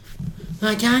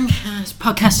Right, gang, it's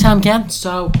podcast time again.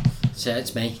 So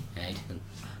it's me, Ed,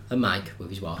 and Mike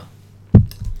with his water.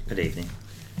 Good evening.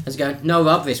 How's it going? No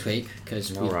Rob this week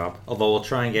because Rob. Although we'll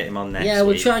try and get him on next week. Yeah,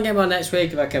 we'll try and get him on next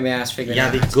week if I can be asked figuring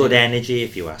out. Yeah, the good energy,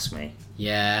 if you ask me.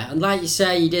 Yeah, and like you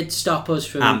say, you did stop us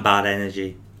from. And bad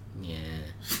energy.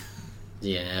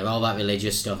 Yeah, all that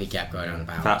religious stuff he kept going on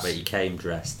about. The fact that he came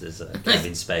dressed as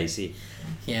Kevin Spacey.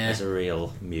 Yeah. Is a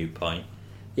real mute point.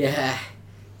 Yeah.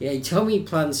 Yeah, he told me he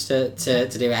plans to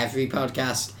do every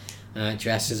podcast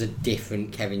dressed as a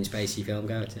different Kevin Spacey film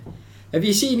character. Have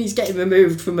you seen he's getting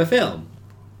removed from a film?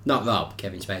 Not Rob,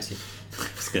 Kevin Spacey. I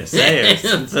was going to say, it's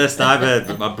the first I've heard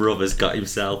that my brother's got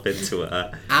himself into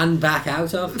it. And back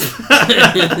out of.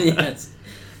 Yes.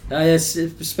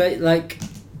 Like,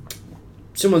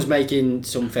 someone's making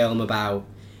some film about,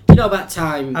 that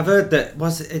time. I've heard that,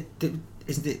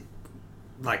 isn't it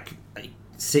like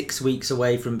 6 weeks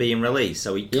away from being released,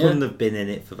 so he couldn't have been in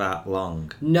it for that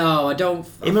long. No, I don't.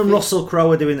 Him and Russell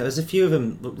Crowe are doing it. There's a few of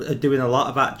them are doing a lot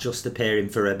of that, just appearing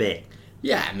for a bit.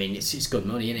 Yeah, I mean, it's good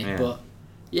money, isn't it? Yeah. But,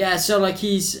 yeah, so, like,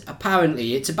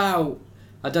 apparently, it's about,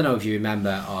 I don't know if you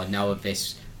remember or know of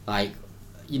this, like,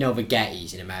 the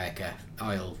Gettys in America,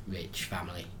 oil-rich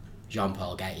family.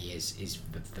 Jean-Paul Getty is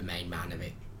the main man of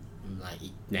it. Like,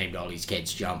 he named all his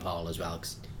kids Jean-Paul as well,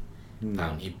 because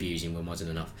apparently abusing one wasn't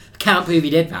enough. I can't prove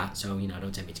he did that, so,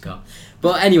 don't take me to court.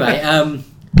 But anyway,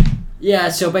 yeah,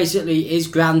 so basically his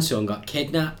grandson got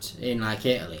kidnapped in, like,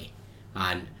 Italy,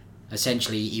 and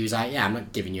essentially he was like, yeah, I'm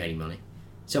not giving you any money.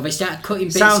 So they started cutting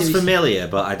bits Sounds of his... familiar,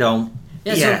 but I don't...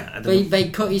 Yeah, so they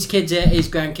cut his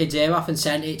grandkid's ear off and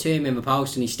sent it to him in the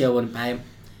post, and he still wouldn't pay him.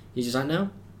 He's just like,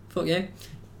 no, fuck you.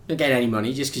 Don't get any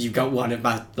money just because you've got one of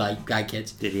my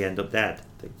grandkids. Did he end up dead?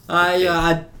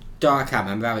 I can't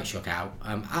remember how it shook out.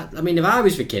 I mean, if I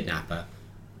was the kidnapper,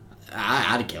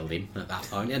 I'd have killed him at that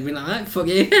point. I'd be like, right, fuck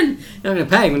you, I'm not going to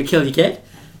pay, I'm going to kill your kid.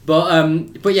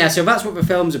 But yeah, so that's what the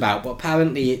film's about. But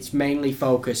apparently it's mainly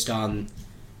focused on,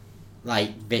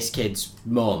 like, this kid's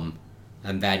mum,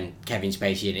 and then Kevin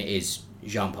Spacey in it is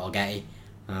Jean-Paul Getty.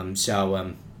 Yeah,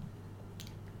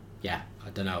 I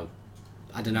don't know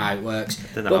how it works.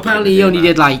 But apparently he only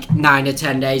did like 9 or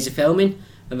 10 days of filming,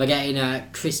 and they're getting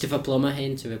Christopher Plummer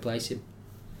in to replace him.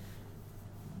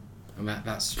 And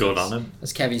that's good on him.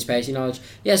 That's Kevin Spacey knowledge.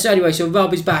 Yeah. So anyway, so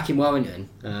Rob is back in Warrington.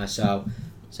 So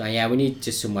yeah, we need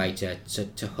just some way to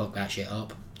hook that shit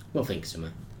up. We'll think of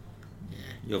something. Yeah.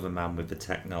 You're the man with the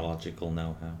technological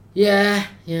know-how. Yeah.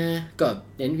 Got an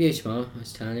interview tomorrow. I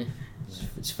was telling you.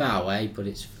 It's far away, but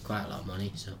it's quite a lot of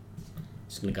money, so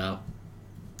it's gonna go.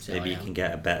 So, maybe you can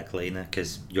get a better cleaner,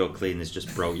 because your cleaner's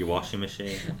just broke your washing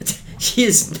machine. She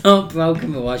has not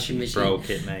broken the washing machine.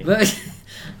 Broke it, mate. But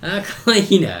our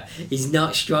cleaner is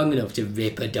not strong enough to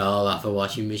rip a door off a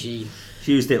washing machine.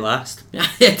 She used it last.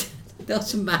 It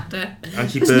doesn't matter. And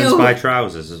she burns my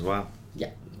trousers as well. Yeah,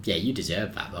 you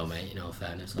deserve that though, mate, in all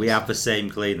fairness. We have the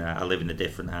same cleaner. I live in a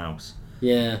different house.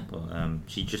 Yeah. But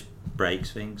she just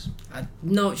breaks things. I'm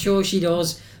not sure she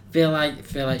does. Feel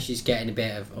like she's getting a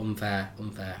bit of unfair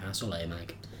hassle here,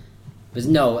 Mike. There's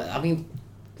no, I mean,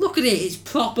 look at it. It's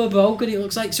proper broken. It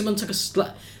looks like someone took a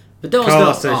slap. The door's Carla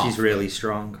not says off. she's really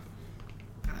strong.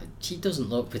 She doesn't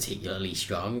look particularly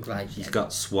strong. Like she's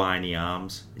got swiney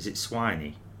arms. Is it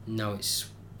swiney? No, it's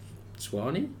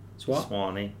swanny. It's what?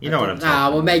 Swanny. You know what I'm talking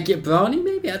about. We'll make it brawny,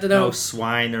 maybe. I don't know. No,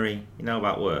 swinery. You know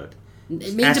that word?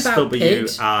 It means about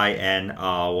pigs.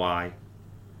 SWINRY.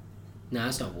 No,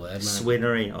 that's not a word, man.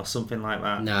 Swinnery or something like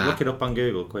that. Nah. Look it up on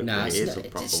Google quickly. No,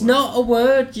 it's not a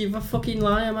word. You're a fucking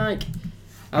liar, Mike.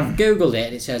 I've Googled it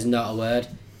and it says not a word.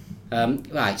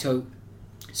 Right, so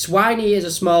Swiney is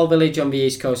a small village on the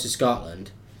east coast of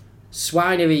Scotland.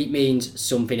 Swinery means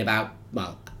something about,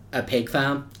 well, a pig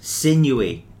farm.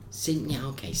 Sinewy.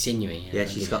 Okay, sinewy. Yeah,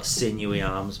 she's got sinewy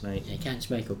arms, mate. Yeah, you can't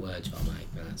just make up words for Mike.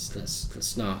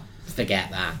 Let's not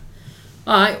forget that.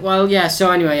 Alright, well, yeah,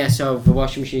 so anyway, so the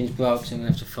washing machine's broke, so I'm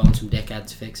going to have to phone some dickhead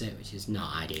to fix it, which is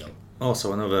not ideal.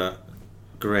 Also, another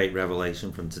great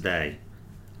revelation from today,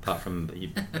 apart from you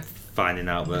finding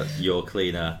out that your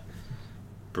cleaner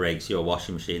breaks your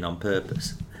washing machine on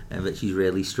purpose, and that she's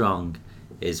really strong,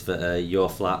 is that your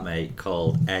flatmate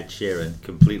called Ed Sheeran,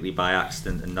 completely by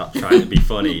accident and not trying to be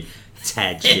funny,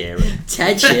 Ted Sheeran.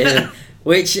 Ted Sheeran.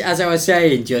 Which, as I was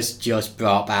saying, just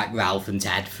brought back Ralph and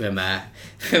Ted from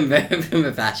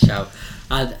the Fast Show.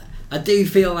 And I do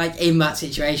feel like in that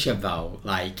situation, though,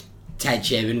 like, Ted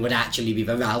Sheeran would actually be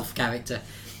the Ralph character,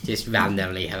 just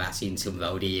randomly harassing some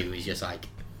roadie who was just like,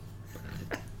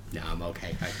 no, I'm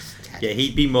okay, thanks, Ted. Yeah,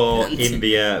 he'd be more in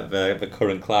the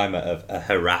current climate of a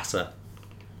harasser.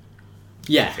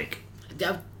 Yeah. I think.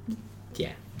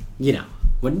 Yeah, you know.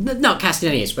 Well, not casting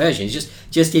any aspersions,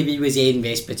 just if he was in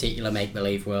this particular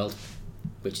make-believe world,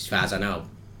 which as far as I know,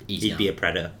 he'd be a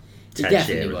predator. He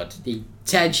definitely would.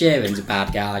 Ted Sheeran's a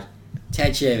bad guy.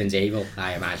 Ted Sheeran's evil,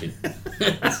 I imagine.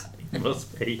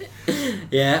 Must be.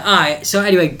 Yeah, alright, so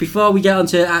anyway, before we get on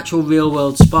to actual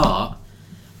real-world sport,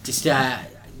 just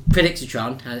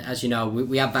Predictatron, as you know,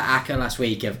 we had that acca last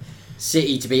week of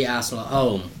City to beat Arsenal at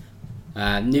home,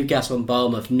 Newcastle and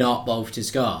Bournemouth not both to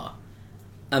score,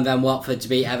 and then Watford to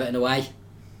beat Everton away.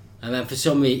 And then for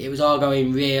some reason, it was all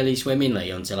going really swimmingly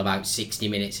until about 60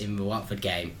 minutes in the Watford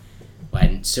game,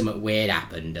 when something weird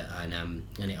happened and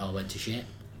it all went to shit.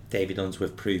 David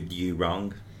Unsworth proved you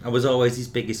wrong. I was always his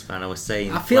biggest fan. I was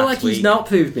saying. I feel like he's not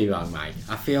proved me wrong, mate.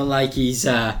 I feel like he's.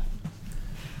 I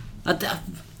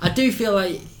do feel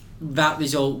like that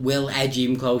result will edge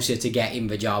him closer to getting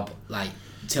the job, like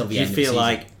till the end. Do you feel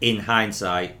like, in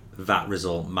hindsight, that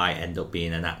result might end up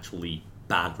being an actually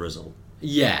bad result?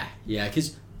 Yeah,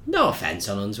 because no offence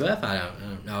on Unsworth, I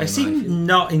don't know. They seem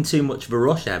not in too much of a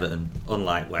rush, Everton,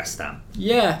 unlike West Ham.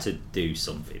 Yeah, to do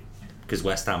something, because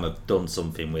West Ham have done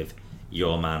something with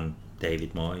your man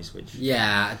David Moyes, which...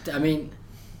 Yeah, I mean,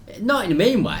 not in a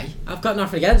mean way. I've got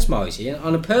nothing against Moisey.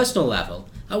 On a personal level,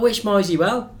 I wish Moisey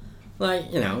well.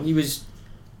 Like, you know, he was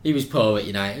poor at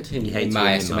United, in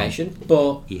my estimation.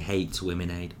 But he hates women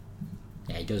aid.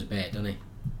 Yeah, he does a bit, doesn't he?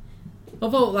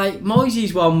 Although, like,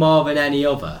 Moisey's won more than any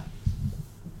other.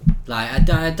 Like,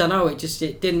 I don't know, it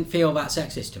didn't feel that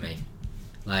sexist to me.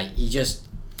 Like,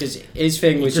 because his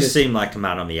thing was just seemed like a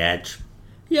man on the edge.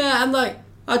 Yeah, and like,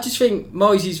 I just think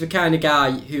Moisey's the kind of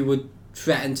guy who would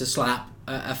threaten to slap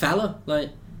a fella. Like,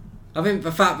 I think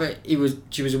the fact that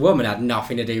she was a woman had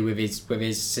nothing to do with his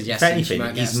suggestion. If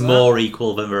anything, he's more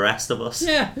equal than the rest of us.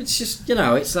 Yeah, it's just, you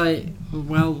know, it's like,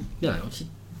 well, you know,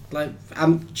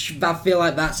 I feel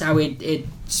like that's how he'd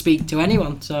speak to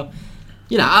anyone. So,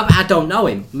 you know, I don't know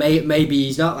him. Maybe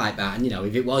he's not like that. And, you know,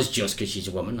 if it was just because she's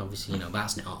a woman, obviously, you know,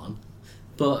 that's not on.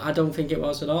 But I don't think it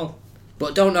was at all.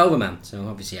 But don't know the man, so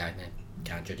obviously I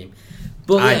can't judge him.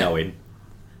 But I know him.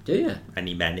 Do you? And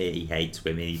he meant it. He hates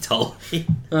women. He told me.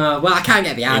 Well, I can't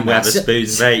get behind that. In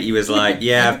Weatherspoons, mate, he was like,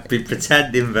 "Yeah, I've been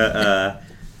pretending that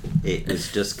it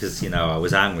was just because, you know, I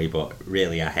was angry, but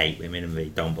really I hate women and they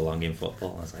don't belong in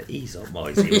football." I was like, "Ease up,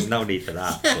 Moisey. There's no need for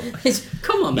that." But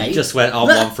come on, mate. He just went on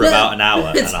one for about an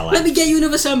hour, and I let me get you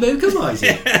another Sambuca, Moisey.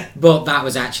 Yeah. But that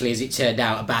was actually, as it turned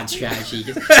out, a bad strategy.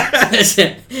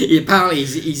 Apparently,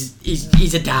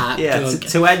 he's a dark drunk.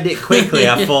 To end it quickly,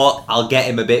 I thought I'll get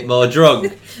him a bit more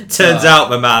drunk. Turns out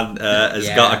the man has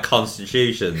got a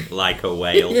constitution like a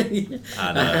whale,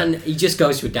 and he just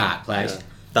goes to a dark place. Yeah.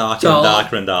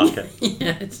 Darker and darker.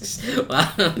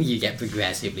 Well, you get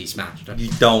progressively smashed.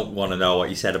 You don't want to know what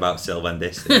you said about Sylvain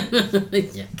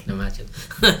Distin. Yeah, I can imagine.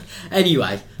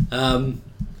 Anyway,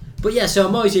 but yeah, so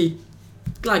Moisey,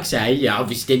 like I say, yeah,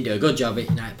 obviously didn't do a good job at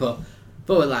United, but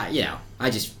like, you know, I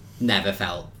just never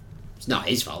felt it's not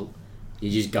his fault. He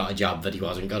just got a job that he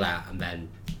wasn't good at, and then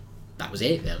that was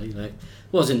it, really. Like,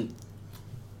 wasn't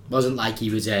like he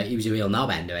was a real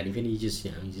knob end or anything. He just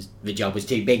the job was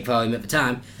too big for him at the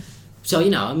time. So,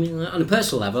 you know, I mean, on a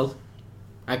personal level,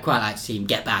 I'd quite like to see him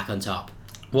get back on top.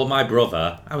 Well, my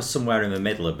brother, I was somewhere in the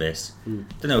middle of this.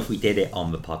 Don't know if we did it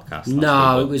on the podcast.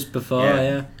 No, it was before.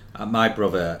 Yeah. My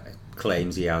brother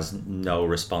claims he has no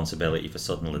responsibility for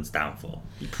Sunderland's downfall.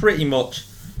 He pretty much,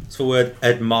 it's the word,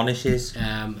 admonishes.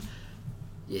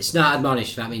 It's not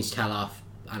admonish. That means tell off.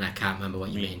 And I can't remember what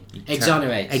you mean.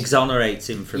 Exonerates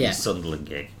him from the Sunderland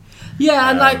gig. Yeah,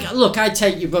 and like, look, I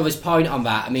take your brother's point on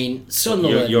that. I mean,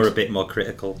 Sunderland... You're a bit more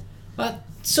critical. But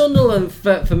Sunderland,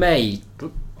 for me,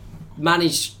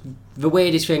 managed the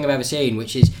weirdest thing I've ever seen,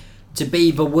 which is to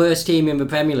be the worst team in the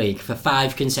Premier League for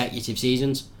 5 consecutive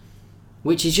seasons.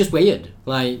 Which is just weird.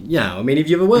 Like, you know, I mean, if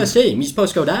you're the worst team, you're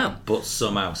supposed to go down. But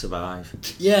somehow survive.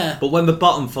 Yeah. But when the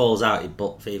bottom falls out,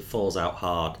 it falls out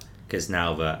hard. Because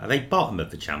now are they bottom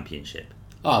of the Championship?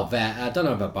 Oh, I don't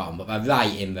know about bottom, but they're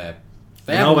right in the...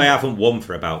 They haven't won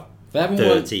for about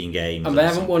 13 games. And they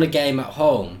haven't won a game at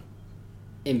home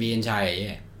in the entire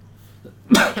year.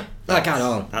 Like, at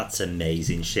all. That's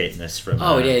amazing shitness from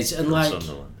it is. And like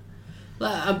Sunderland.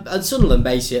 And Sunderland,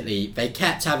 basically, they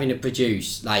kept having to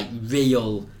produce, like,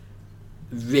 real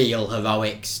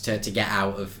heroics to get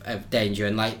out of danger.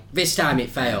 And, like, this time it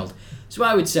failed. So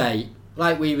I would say,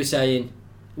 like we were saying...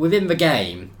 Within the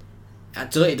game,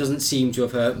 it doesn't seem to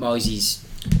have hurt Moisey's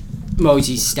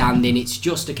standing. It's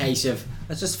just a case of... I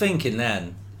was just thinking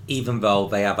then, even though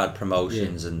they have had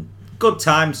promotions and good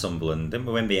time, Sunderland, didn't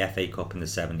we win the FA Cup in the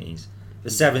 70s? The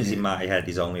 70s in my head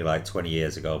is only like 20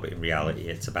 years ago, but in reality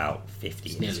it's about 50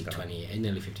 years ago.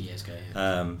 Nearly 50 years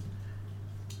ago,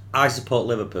 I support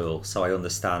Liverpool, so I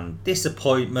understand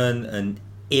disappointment and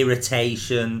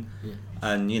irritation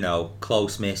and,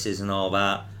 close misses and all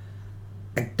that.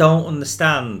 I don't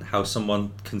understand how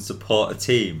someone can support a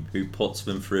team who puts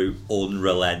them through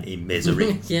unrelenting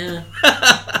misery. Yeah.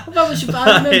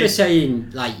 I remember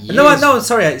saying, like, years... No,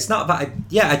 sorry, it's not about...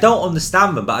 I don't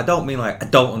understand them, but I don't mean, like, I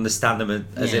don't understand them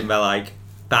as in they're, like,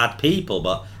 bad people,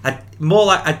 but I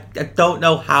don't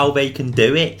know how they can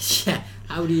do it. Yeah.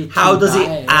 How does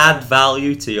it add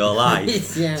value to your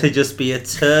life to just be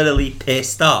eternally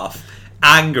pissed off,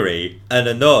 angry and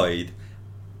annoyed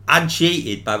and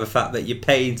cheated by the fact that you're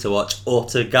paying to watch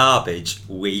utter garbage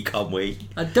week on week?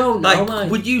 I don't know.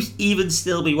 Like, would you even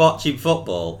still be watching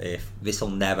football if this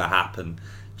will never happen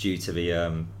due to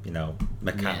the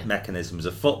mechanisms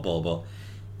of football? But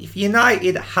if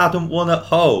United hadn't won at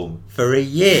home for a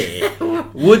year,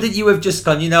 wouldn't you have just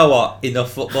gone, you know what,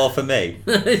 enough football for me?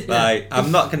 Like,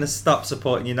 I'm not going to stop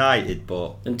supporting United,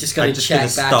 but I'm just going to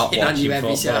check back on you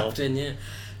every so often.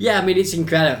 Yeah, I mean, it's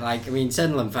incredible. Like, I mean,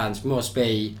 Sunderland fans must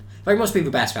be the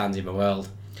best fans in the world.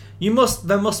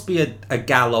 There must be a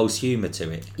gallows humour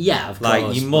to it. Yeah, of course.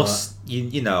 Like, you must,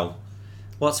 you know,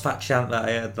 what's that chant that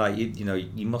I heard? Like,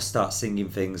 you must start singing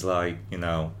things like,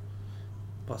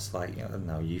 what's like, I don't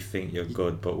know, you think you're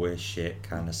good but we're shit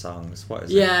kind of songs. What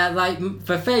is it? Yeah, like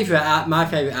my favourite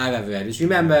I've ever heard was,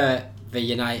 remember the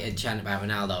United chant about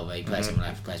Ronaldo where he plays on the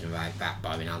left, plays on the right back,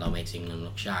 but Ronaldo makes England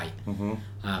look shy.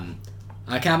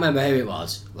 I can't remember who it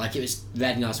was. Like, it was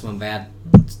Reading or someone. They had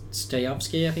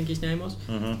Stoyovsky, I think his name was.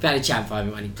 They had a chant for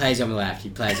him when he plays on the left, he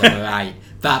plays on the right.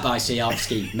 That boy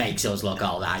Stoyovsky makes us look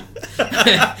all right.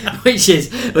 which is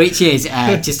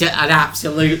just an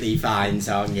absolutely fine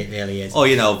song. It really is.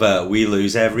 Oh, but we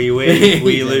lose every week.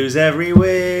 We lose every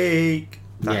week.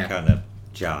 That kind of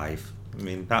jive. I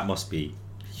mean, that must be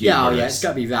humorous. It's got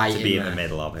to be right to be in the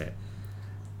middle of it.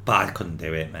 But I couldn't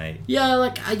do it, mate. Yeah,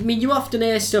 like, I mean, you often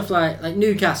hear stuff like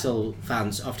Newcastle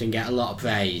fans often get a lot of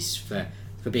praise for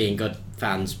being good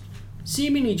fans,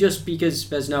 seemingly just because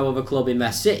there's no other club in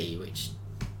their city, which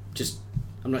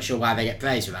I'm not sure why they get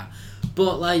praise for that.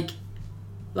 But like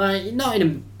not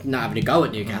having a go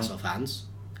at Newcastle fans,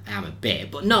 I am a bit,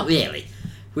 but not really.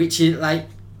 Which is like,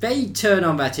 they turn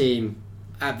on their team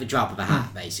at the drop of a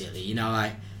hat, basically.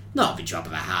 Not the drop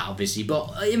of a hat, obviously,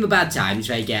 but in the bad times,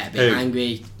 they get a bit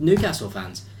angry. Newcastle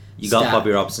fans. You got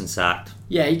Bobby Robson sacked.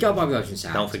 Yeah, you got Bobby Robson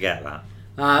sacked. Don't forget that.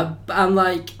 And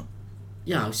like,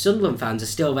 Sunderland fans are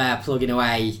still there plugging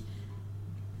away.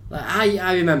 Like,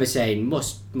 I remember saying,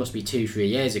 must be 2-3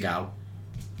 years ago,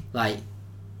 like,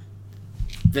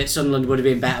 that Sunderland would have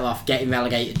been better off getting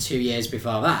relegated 2 years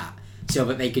before that, so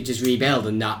that they could just rebuild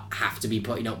and not have to be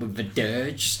putting up with the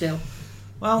dirge still.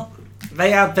 Well,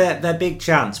 they had their big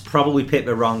chance, probably picked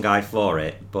the wrong guy for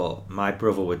it, but my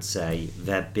brother would say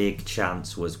their big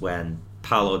chance was when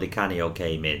Paolo Di Canio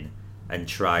came in and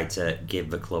tried to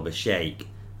give the club a shake,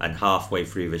 and halfway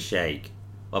through the shake,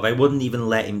 well, they wouldn't even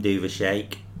let him do the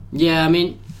shake. Yeah, I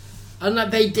mean, and like,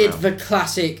 they did the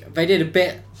classic, they did a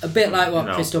bit like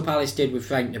what Crystal Palace did with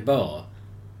Frank de Boer,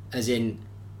 as in,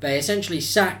 they essentially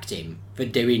sacked him for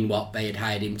doing what they had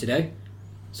hired him to do.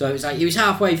 So it was like, he was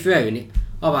halfway through, and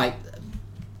alright,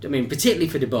 I mean, particularly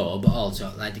for De Boer, but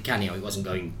also, like, Di Canio, it wasn't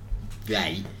going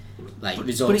great. Like,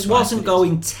 results. But it wasn't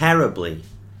going terribly.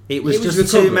 It was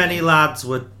just too many lads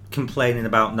were complaining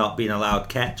about not being allowed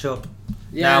ketchup.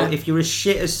 Yeah. Now, if you're as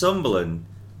shit as Sunderland,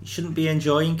 you shouldn't be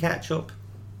enjoying ketchup.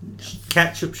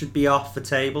 Ketchup should be off the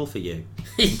table for you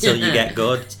until you get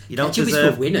good. You don't ketchup deserve...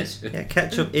 is for winners. Yeah,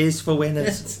 ketchup is for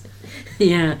winners.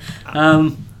 Yeah.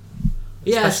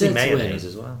 Especially mayonnaise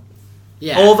as well.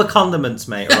 Yeah. All the condiments,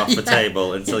 mate, are off the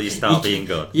table until you start being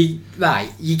good. You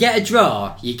get a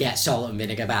draw, you get salt and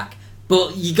vinegar back.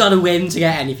 But you got to win to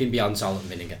get anything beyond salt and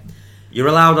vinegar. You're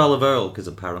allowed olive oil because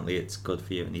apparently it's good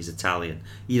for you, and he's Italian.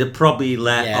 You'd probably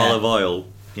let olive oil,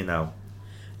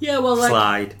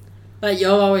 slide. Like you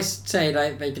always say,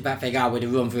 like the back thing, I would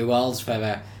have run through walls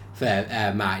for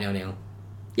Martin O'Neill.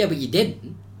 Yeah, but you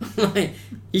didn't.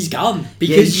 He's gone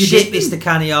because you shit, Mr.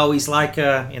 Canio. He's like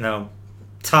a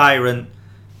tyrant.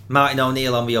 Martin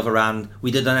O'Neill on the other hand,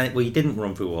 we didn't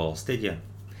run through walls, did you?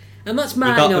 And that's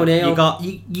Martin O'Neill.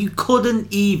 You couldn't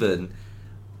even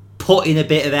put in a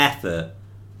bit of effort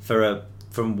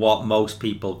from what most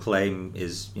people claim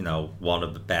is, one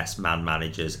of the best man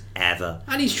managers ever.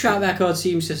 And his track record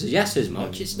seems to suggest as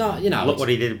much. It's not, Look what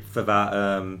he did for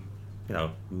that,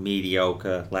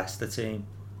 mediocre Leicester team.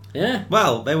 Yeah.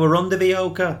 Well, they were under the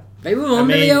ochre.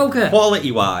 The ochre.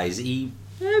 Quality-wise, he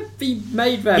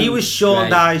made them. He was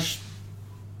Sean Dyche,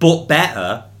 but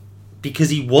better. because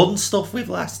he won stuff with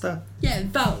Leicester. Yeah,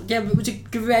 it was a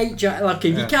great job. Like,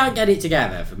 if you can't get it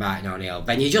together for Martin O'Neill,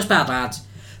 then you're just bad lads.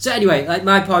 So anyway, like,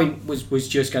 my point was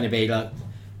just going to be, like,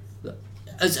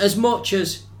 as much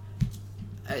as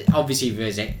obviously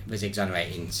there's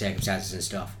exonerating circumstances and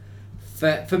stuff.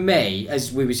 For me,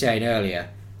 as we were saying earlier,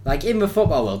 like, in the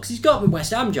football world, because he's got the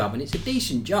West Ham job and it's a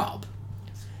decent job.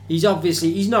 His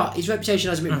reputation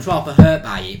hasn't been proper hurt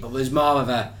by it, but there's more of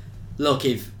a look,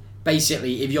 if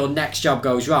your next job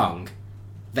goes wrong,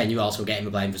 then you're also getting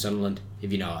the blame for Sunderland,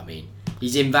 if you know what I mean.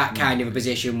 He's in that kind of a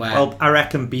position where... Well, I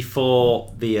reckon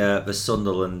before the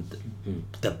Sunderland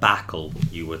debacle,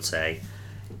 you would say,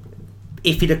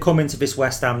 if he'd have come into this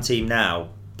West Ham team now,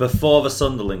 before the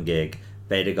Sunderland gig,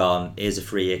 they'd have gone, here's a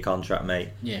 3-year contract, mate.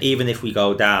 Yeah. Even if we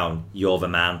go down, you're the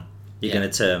man. You're going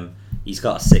to term. He's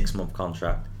got a 6-month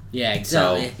contract. Yeah,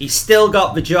 exactly. So he's still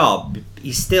got the job.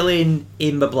 He's still in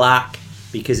the black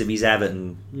because of his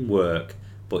Everton work,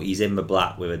 but he's in the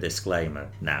black with a disclaimer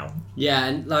now. Yeah,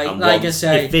 and like I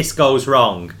say... If this goes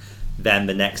wrong, then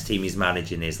the next team he's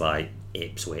managing is like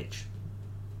Ipswich.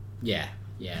 Yeah,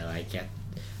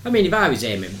 I mean, if I was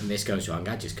him and this goes wrong,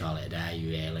 I'd just call it a day,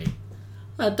 really.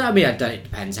 It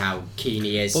depends how keen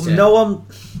he is. But no one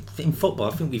in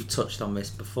football, I think we've touched on this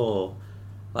before.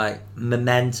 Like,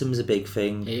 momentum's a big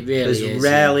thing. It really is. There's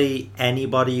rarely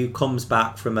anybody who comes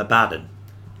back from a bad one.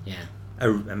 Yeah.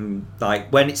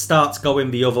 Like, when it starts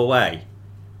going the other way,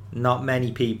 not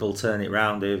many people turn it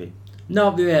round, do they?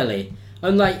 Not really.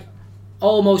 And, like,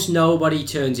 almost nobody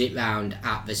turns it round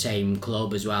at the same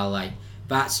club as well. Like,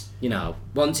 that's, you know,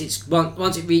 once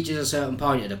it reaches a certain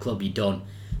point at the club, you're done.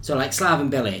 So, like, Slaven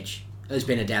Bilic has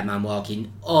been a dead man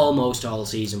walking almost all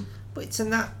season. But it's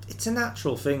a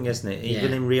natural thing, isn't it?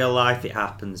 Even in real life it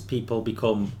happens. People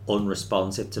become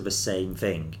unresponsive to the same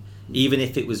thing. Even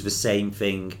if it was the same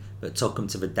thing that took them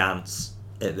to the dance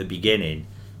at the beginning,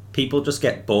 people just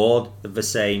get bored of the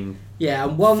same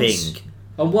thing.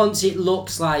 And once it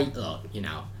looks like, look, you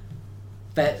know,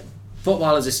 but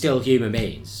footballers are still human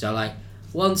beings. So, like,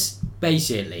 once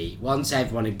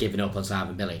everyone had given up on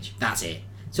Slaven Bilic, that's it.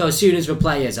 So as soon as the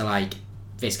players are like,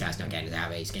 this guy's not getting us out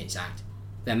of it, he's getting sacked,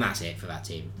 then that's it for that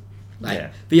team.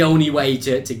 Like, the only way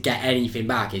to get anything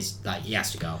back is, like, he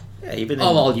has to go. Yeah,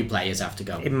 all your players have to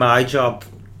go. In my job,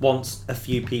 once a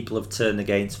few people have turned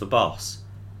against the boss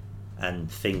and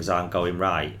things aren't going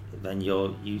right, then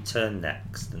you turn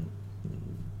next, and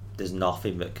there's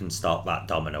nothing that can stop that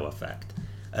domino effect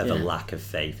of a lack of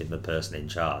faith in the person in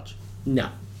charge. No.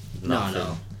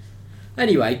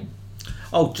 Anyway.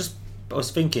 I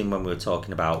was thinking when we were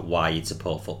talking about why you'd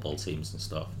support football teams and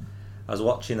stuff. I was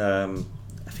watching, I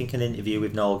think, an interview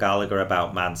with Noel Gallagher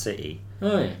about Man City.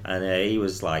 Oh, yeah. And he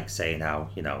was, like, saying how,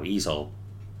 you know, he's all,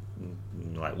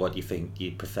 like, what do you think? Do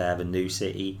you prefer the new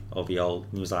City or the old?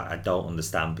 And he was like, I don't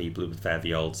understand people who prefer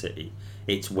the old City.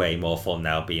 It's way more fun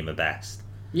now being the best.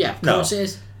 Yeah, of course it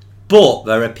is. But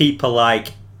there are people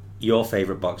like your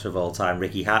favourite boxer of all time,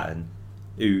 Ricky Hatton,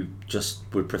 who just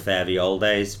would prefer the old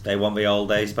days. They want the old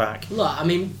days back. Look, I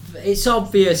mean, there's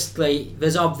obviously,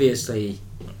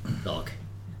 look,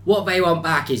 what they want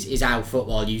back is how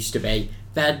football used to be.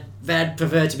 They'd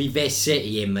prefer to be this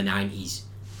City in the 90s.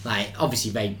 Like,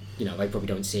 obviously they probably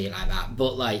don't see it like that,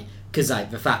 but, like, because,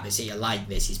 like, the fact that City are like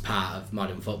this is part of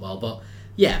modern football. But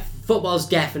yeah, football's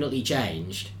definitely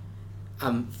changed.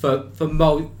 For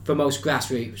most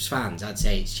grassroots fans, I'd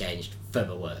say it's changed for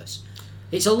the worse.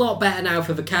 It's a lot better now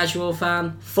for the casual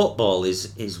fan. Football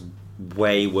is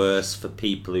way worse for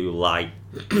people who like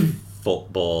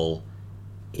football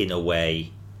in a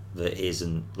way that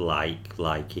isn't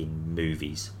like in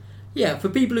movies. Yeah, for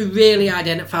people who really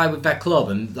identify with their club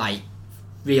and, like,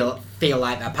 feel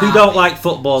like they're part who don't like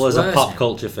football as a pop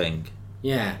culture thing.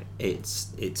 Yeah.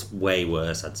 It's way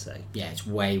worse, I'd say. Yeah, it's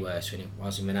way worse than it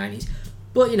was in the 90s.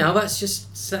 But, you know, that's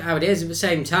just how it is. At the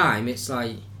same time, it's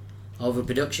like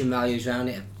overproduction values around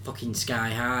it are fucking sky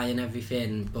high and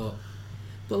everything. But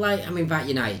like, I mean, that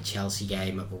United-Chelsea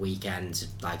game at the weekend's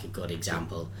like a good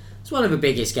example. It's one of the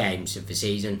biggest games of the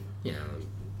season. You know,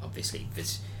 obviously,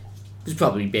 there's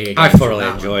probably bigger games. I thoroughly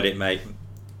enjoyed it, mate.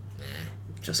 Yeah.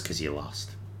 Just because you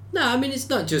lost. No, I mean, it's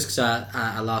not just because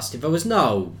I lost. If there was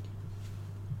no...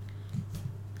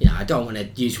 You know, I don't want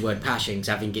to use the word passion because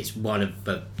I think it's one of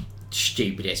the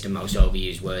stupidest and most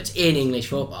overused words in English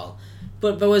football.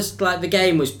 But there was, like, the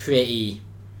game was pretty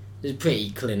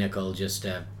clinical, just,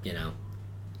 you know...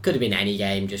 Could have been any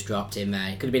game just dropped in there.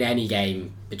 It could have been any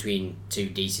game between two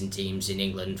decent teams in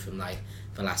England from, like,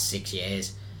 the last 6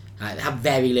 years. They had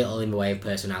very little in the way of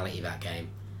personality, that game.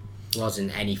 It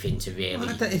wasn't anything to really...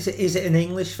 Is it an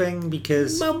English thing?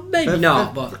 Because... Well, maybe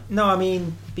not, but... No, I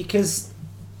mean, because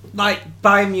like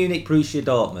Bayern Munich, Borussia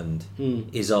Dortmund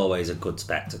is always a good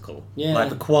spectacle. Yeah. Like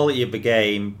the quality of the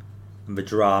game and the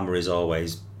drama is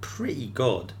always pretty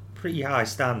good, pretty high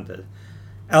standard.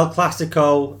 El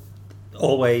Clasico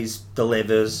always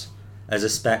delivers as a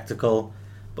spectacle,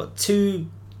 but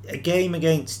a game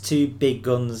against two big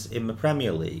guns in the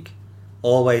Premier League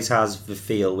always has the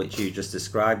feel which you just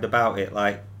described about it.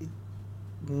 Like, it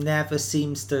never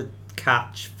seems to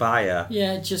catch fire.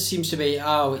 Yeah, it just seems to be,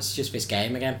 it's just this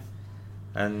game again.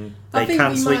 And I they think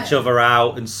cancel we might- each other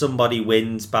out and somebody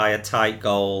wins by a tight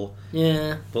goal.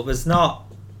 Yeah. But there's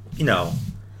not,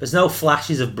 there's no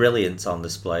flashes of brilliance on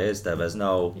display, is there? There's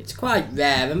no... It's quite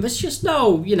rare, and there's just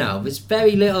no, there's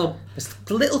very little. There's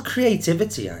little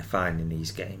creativity I find in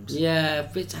these games. Yeah,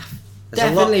 but a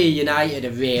definitely United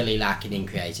are really lacking in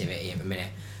creativity at the minute.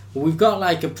 Well, we've got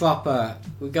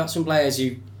we've got some players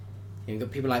who, you've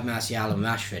got people like Martial and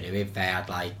Rashford who, if they had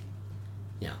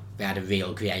they had a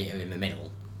real creator in the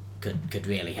middle, could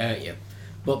really hurt you.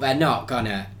 But they're not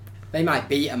gonna. They might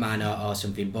beat a man or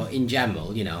something, but in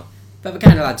general, they're the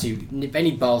kind of lads who they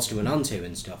need balls to run onto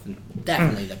and stuff, and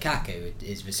definitely Lukaku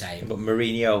is the same. But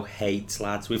Mourinho hates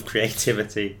lads with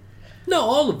creativity. Not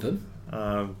all of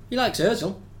them. He likes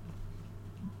Ozil.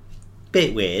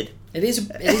 Bit weird. It is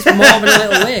more than a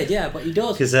little weird, yeah, but he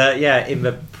does. Because, in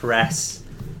the press,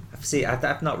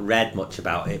 I've not read much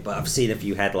about it, but I've seen a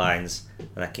few headlines,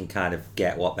 and I can kind of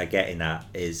get what they're getting at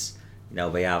is,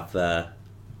 they have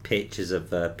pictures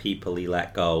of people he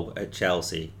let go at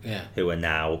Chelsea who are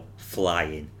now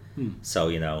flying.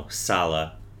 So,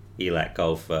 Salah, he let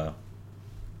go for,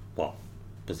 what,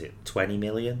 was it 20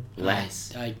 million?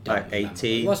 Less? I don't like remember.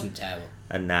 18? It wasn't terrible.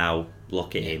 And now,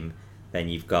 look at him. Then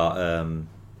you've got a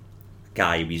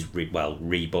guy who's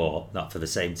rebought, not for the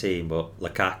same team, but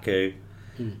Lukaku,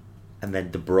 and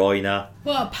then De Bruyne.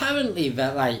 Well, apparently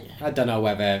that I don't know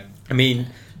whether. I mean,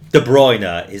 De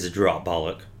Bruyne is a drop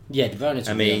bollock. Yeah, De Bruyne's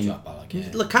a real drop bollock. Yeah.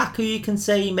 Lukaku, you can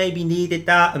say he maybe needed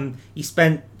that, and he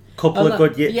spent a couple of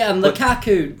good years. Yeah, and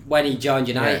Lukaku, when he joined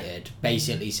United,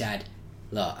 basically said,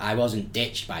 "Look, I wasn't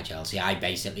ditched by Chelsea. I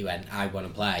basically went, I want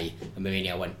to play." And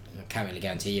Mourinho went, "I can't really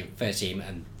guarantee you first team."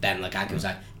 And then Lukaku was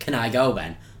like, "Can I go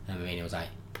then?" And Mourinho was like,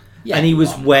 "Yeah." And he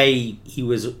was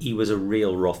he was a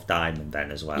real rough diamond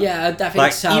then as well. Yeah, I think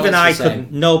like Salah's even the I same.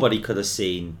 couldn't. Nobody could have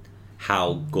seen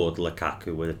how good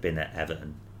Lukaku would have been at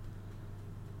Everton.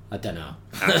 I don't know.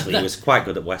 Actually, he was quite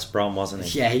good at West Brom, wasn't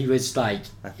he? Yeah, he was like.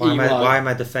 Why am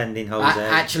I defending Jose?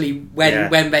 Actually,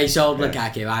 when they sold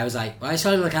Lukaku, I was like, "Why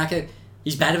selling Lukaku?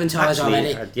 He's better than Torres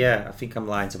already." I think I'm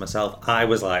lying to myself. I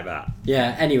was like that.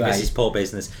 Yeah. Anyway, this is poor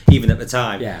business, even at the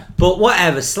time. Yeah. But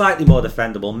whatever, slightly more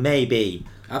defendable, maybe.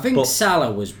 I think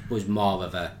Salah was more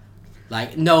of a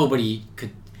nobody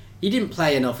could. He didn't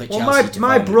play enough at Chelsea.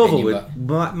 My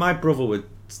brother would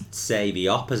say the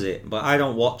opposite, but I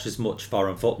don't watch as much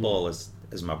foreign football as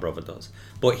my brother does.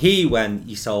 But when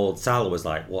he sold Salah, was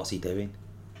like, what's he doing?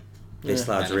 This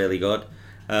lad's really good.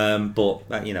 But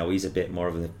he's a bit more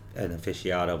of an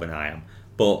aficionado than I am.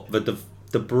 But the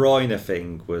De Bruyne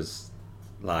thing was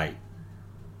like,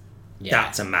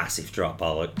 that's a massive drop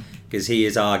bollock, because he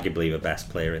is arguably the best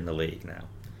player in the league now.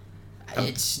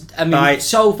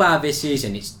 So far this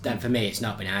season, for me, it's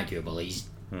not been arguable. He's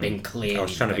been clearly. I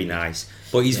was trying to be nice,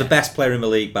 but he's the best player in the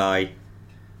league by.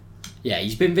 Yeah,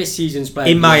 he's been this season's player.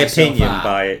 In my opinion, so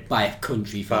far, by a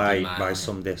country by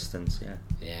some distance. Yeah.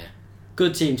 Yeah,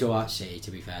 good team to watch. City,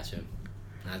 to be fair to them,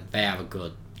 they have a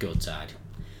good side.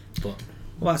 But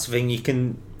that's the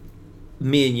thing.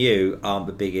 Me and you aren't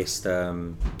the biggest.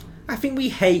 I think we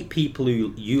hate people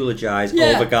who eulogise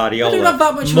over Guardiola. I don't have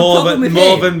that much more problem with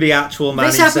more him. than the actual man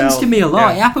This himself. happens to me a lot.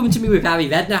 Yeah. It happened to me with Harry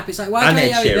Redknapp. It's like, why and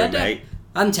can't Ed Harry Sheeran, Redknapp? mate.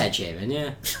 And Ted Sheeran,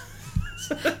 yeah.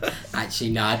 Actually,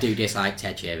 no, I do dislike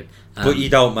Ted Sheeran. But you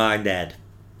don't mind Ed?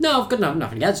 No, I've got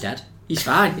nothing against Ed. He's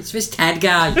fine. It's this Ted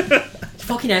guy. He's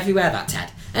fucking everywhere, that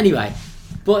Ted. Anyway,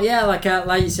 but yeah, like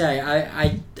you say,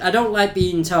 I don't like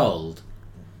being told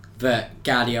that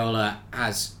Guardiola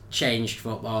has changed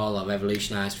football or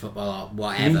revolutionised football or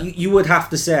whatever. You would have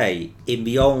to say, in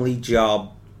the only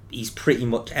job he's pretty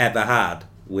much ever had,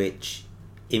 which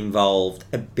involved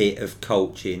a bit of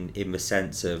coaching in the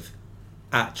sense of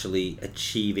actually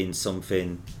achieving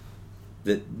something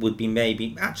that would be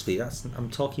maybe... Actually, I'm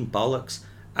talking bollocks.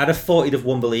 I'd have thought he'd have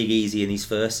won the league easy in his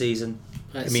first season.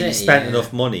 He spent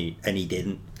enough money and he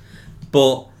didn't.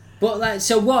 But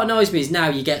so what annoys me is now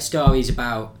you get stories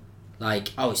about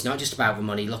it's not just about the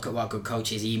money. Look at what good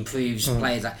coach is. He improves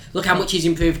players. Look how much he's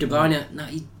improved De Bruyne. No,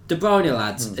 De Bruyne,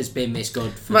 lads, has been this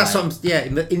good. That's what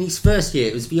in his first year,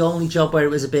 it was the only job where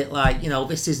it was a bit like,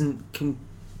 this isn't...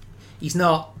 He's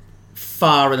not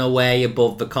far and away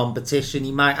above the competition.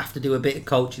 He might have to do a bit of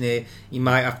coaching here. He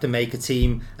might have to make a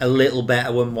team a little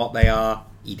better than what they are.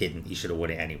 He didn't. He should have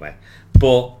won it anyway.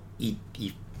 But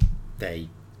they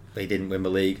didn't win the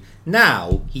league.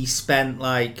 Now he spent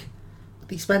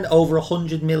over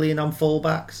 100 million on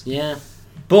fullbacks. Yeah.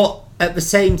 But at the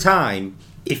same time,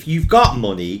 if you've got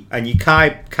money and you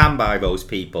can buy those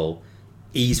people,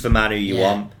 he's the man who you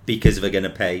want because they're going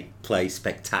to play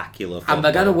spectacular football. And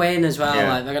they're going to win as well.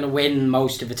 Like, they're going to win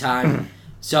most of the time.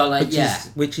 So, like,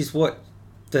 which is what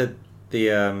the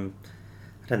I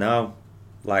don't know,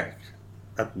 like,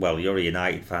 well, you're a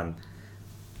United fan.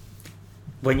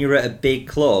 When you're at a big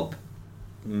club,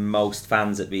 most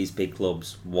fans at these big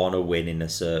clubs want to win in a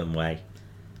certain way.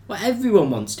 Well, everyone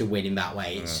wants to win in that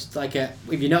way. It's like if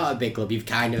you're not at a big club, you've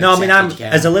kind of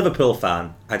as a Liverpool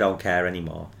fan, I don't care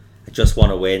anymore. I just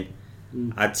want to win.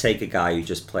 I'd take a guy who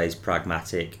just plays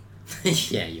pragmatic,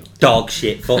 dog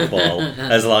shit football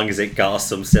as long as it got us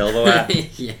some silverware.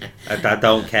 I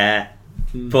don't care.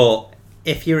 But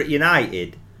if you're at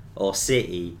United or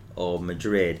City or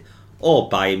Madrid or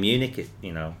Bayern Munich,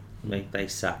 they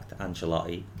sacked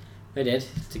Ancelotti. They did,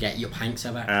 to get your pints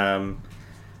back.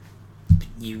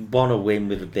 You want to win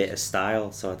with a bit of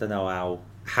style, so I don't know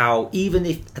how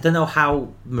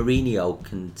Mourinho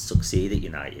can succeed at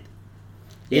United.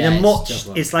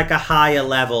 It's like a higher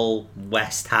level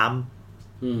West Ham.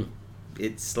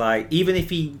 It's like, even if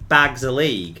he bags a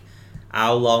league,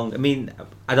 how long? I mean,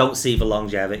 I don't see the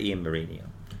longevity in Mourinho.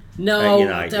 No, I mean,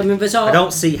 I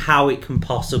don't see how it can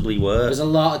possibly work. There's a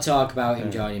lot of talk about him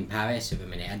joining Paris at the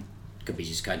minute. It could be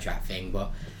just a contract thing,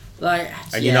 but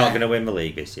you're not going to win the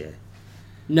league this year.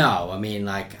 No, I mean,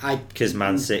 because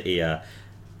Man City are.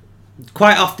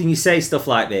 Quite often you say stuff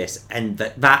like this, and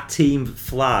that team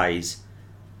flies.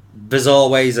 There's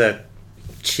always a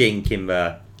chink in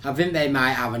there. I think they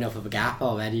might have enough of a gap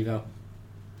already, though.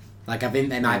 I think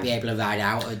they might be able to ride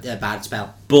out a bad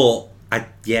spell. But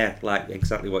like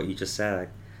exactly what you just said.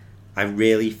 I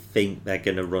really think they're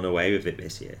going to run away with it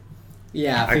this year.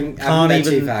 Yeah, I can't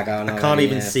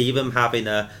even see them having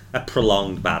a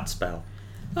prolonged bad spell.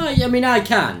 Oh, I mean, I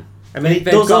can. I mean, it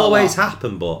does always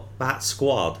happen, but that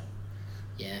squad,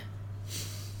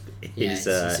 it's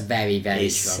a very, very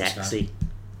strong sexy. Squad.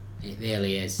 It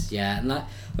really is, yeah. And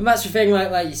that's the thing,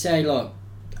 like you say, look,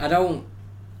 I'm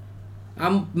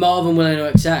more than willing to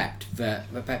accept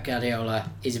that Pep Guardiola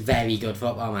is a very good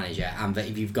football manager, and that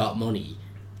if you've got money,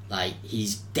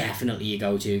 he's definitely your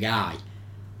go-to guy.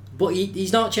 But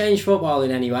he's not changed football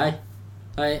in any way.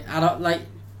 I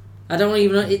don't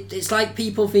even know. It's like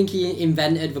people think he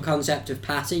invented the concept of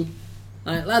passing.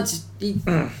 Lads,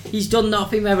 he's done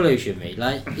nothing revolutionary.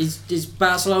 His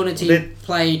Barcelona team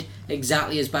played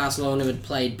exactly as Barcelona had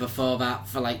played before that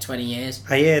for 20 years.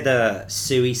 I heard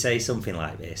Suey say something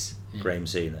like this, Graham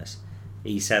Souness.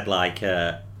 He said,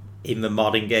 in the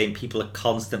modern game, people are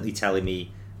constantly telling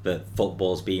me that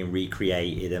football's being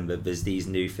recreated and that there's these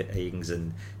new things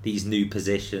and these new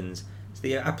positions.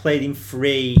 I played in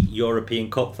 3 European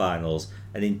Cup finals,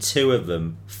 and in 2 of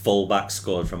them, fullback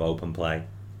scored from open play.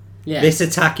 Yeah. This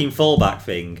attacking fullback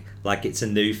thing, like it's a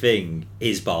new thing,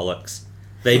 is bollocks.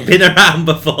 They've been around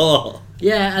before.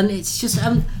 Yeah, and it's just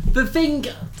the thing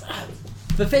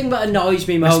that annoys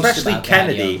me most, especially about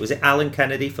Kennedy. Guardiola. Was it Alan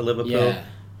Kennedy for Liverpool? Yeah.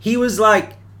 He was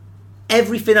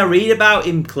everything I read about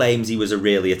him claims he was a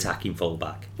really attacking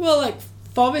fullback. Well,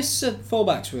 Forest's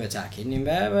fullbacks were attacking in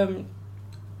their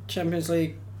Champions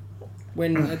League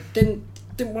win. Didn't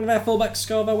one of their fullbacks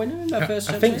score their winner in their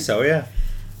first? I think so. Yeah.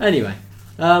 Anyway,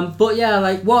 but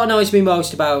yeah, what annoys me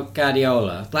most about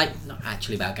Guardiola, not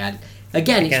actually about Guardiola.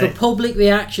 Again, it's the public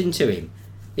reaction to him.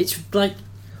 It's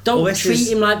don't treat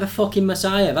him like the fucking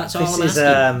Messiah. That's all I'm asking. This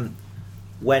is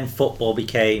when football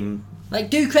became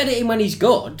do credit him when he's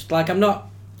good. I'm not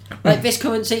this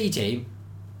current City team.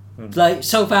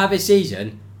 So far this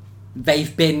season,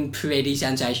 they've been pretty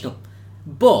sensational.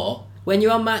 But when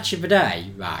you're on Match of the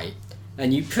Day, right,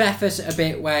 and you preface a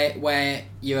bit where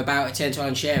you're about to turn to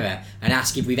Alan Shearer and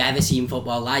ask if we've ever seen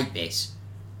football like this,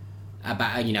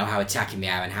 about how attacking they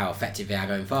are and how effective they are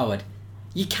going forward,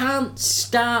 you can't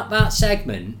start that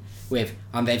segment with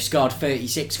and they've scored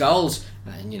 36 goals,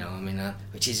 and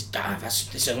which is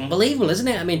that's unbelievable, isn't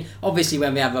it? I mean, obviously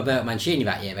when we had Roberto Mancini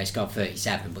that year, they scored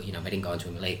 37, but they didn't go into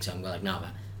the league, so I'm going to ignore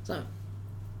that. So.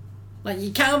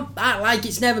 You can't act like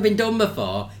it's never been done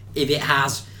before if it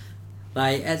has.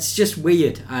 It's just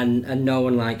weird, and no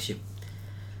one likes you.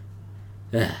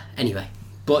 Anyway,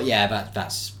 but yeah,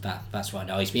 that's what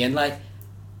annoys me. And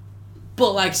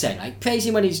but like I say, praise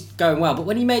him when he's going well. But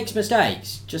when he makes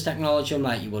mistakes, just acknowledge him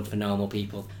like you would for normal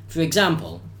people. For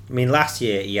example, I mean, last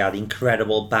year he had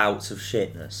incredible bouts of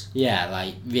shitness. Yeah,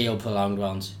 like real prolonged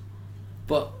ones.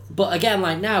 But again,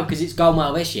 like now, because it's gone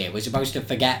well this year, we're supposed to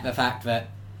forget the fact that,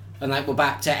 and like we're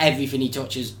back to everything he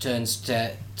touches turns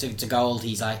to gold.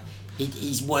 He's like,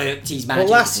 he's worked, he's managed.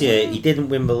 Well, last year he didn't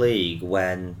win the league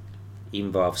when,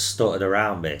 even though I've stuttered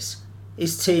around this,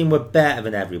 his team were better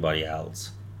than everybody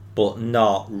else, but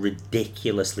not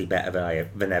ridiculously better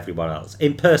than everyone else.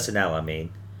 In personnel, I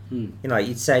mean. You know,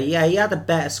 you'd say, yeah, he had a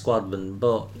better squad,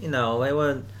 but, you know, they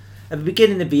weren't... At the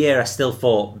beginning of the year, I still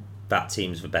thought that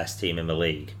team's the best team in the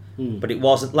league. But it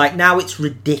wasn't. Like, now it's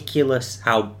ridiculous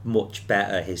how much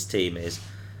better his team is.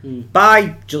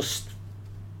 By just,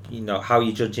 you know, how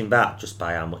you're judging that? Just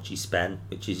by how much he spent,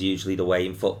 which is usually the way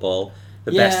in football.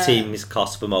 The best team is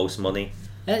cost the most money.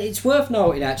 It's worth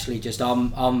noting, actually, just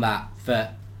on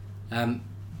that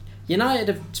United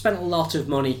have spent a lot of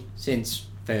money since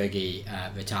Fergie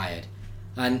retired,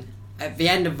 and at the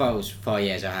end of those 4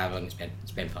 years, or however long it's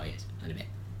been 4 years and a bit,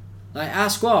 like our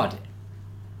squad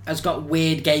has got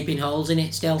weird gaping holes in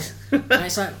it still. And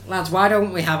it's like, lads, why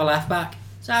don't we have a left back?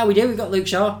 So how we do, we've got Luke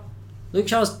Shaw. Luke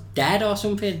Shaw's dead or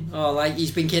something, or like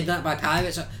he's been kidnapped by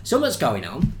pirates. Something's going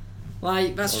on.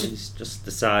 Like He's just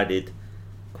decided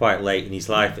quite late in his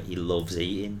life that he loves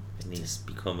eating, and he's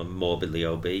become morbidly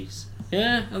obese.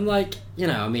 Yeah, I'm like, you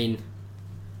know, I mean,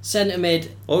 centre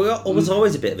mid. Oh, he was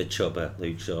always a bit of a chubber,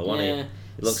 Luke Shaw, wasn't he?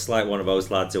 He looks like one of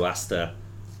those lads who has to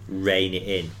rein it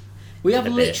in. We have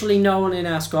literally no one in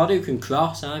our squad who can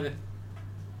cross either,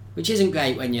 which isn't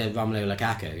great when you're Romelu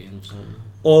Lukaku. You know what I'm saying?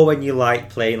 Or when you like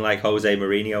playing like Jose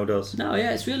Mourinho does. No,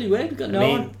 yeah, it's really weird. We've got no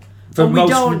one. The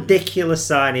most ridiculous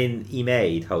signing he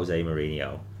made, Jose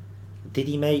Mourinho. Did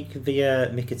he make the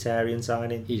Mkhitaryan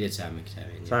signing? He did sign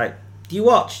Mkhitaryan. It's like, do you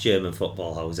watch German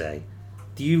football, Jose?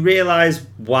 Do you realise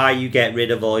why you get rid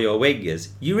of all your wingers?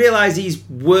 You realise he's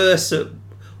worse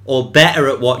or better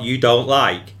at what you don't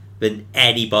like than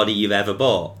anybody you've ever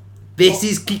bought? This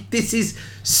is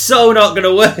so not going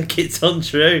to work. It's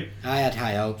untrue. I had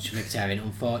high hopes for Mkhitaryan.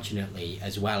 Unfortunately,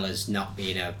 as well as not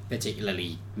being a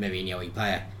particularly Mourinho-y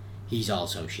player, he's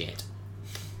also shit.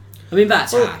 I mean,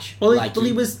 that's harsh. Well, like,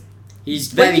 he was...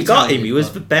 He's very when you got talented, him, he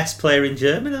was the best player in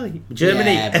Germany.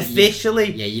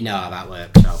 Officially. You know how that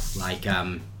works. So, like,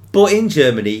 But in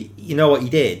Germany, you know what he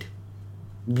did?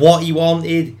 What he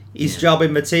wanted, his job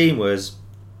in the team was,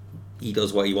 he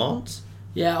does what he wants.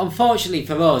 Yeah, unfortunately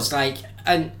for us, like,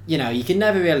 and you know, you can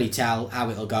never really tell how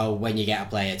it'll go when you get a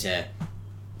player to,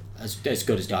 as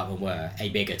good as Dortmund were, a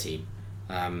bigger team.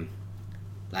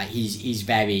 Like he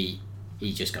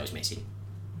just goes missing.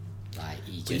 Like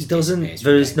he doesn't.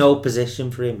 There is no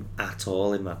position for him at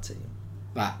all in that team.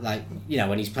 But like, you know,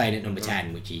 when he's playing at number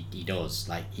 10, which he does,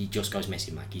 like he just goes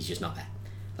missing. Like he's just not there.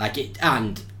 Like it,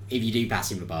 and if you do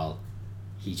pass him the ball,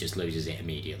 he just loses it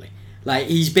immediately. Like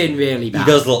he's been really bad.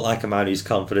 He does look like a man whose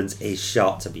confidence is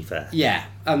shot, to be fair. Yeah,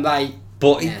 and like.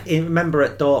 But remember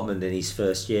at Dortmund in his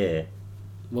first year,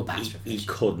 we'll pass he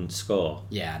couldn't score.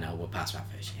 Yeah, I know, we'll pass that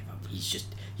first year. But he's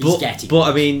getting. But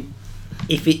I mean,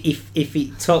 if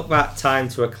it took that time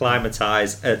to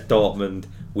acclimatise at Dortmund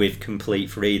with complete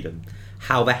freedom,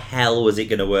 how the hell was it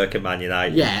going to work at Man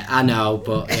United? Yeah, I know,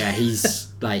 but yeah,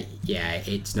 he's like, yeah,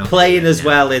 it's not playing as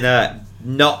well in a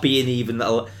not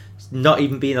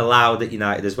even being allowed at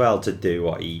United as well to do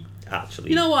what he actually.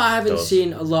 You know what I haven't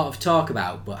seen a lot of talk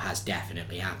about, but has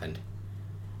definitely happened.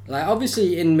 Like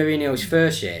obviously in Mourinho's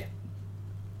first year,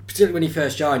 particularly when he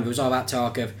first joined, there was all that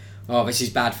talk of, oh, this is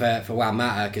bad for Juan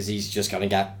Mata because he's just going to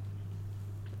get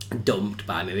dumped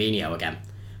by Mourinho again.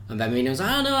 And then Mourinho's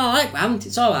like, oh no, I like Juan,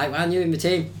 it's alright Juan, you're in the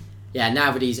team. Yeah,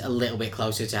 now that he's a little bit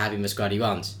closer to having the squad he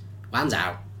wants, Juan's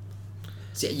out.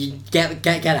 So you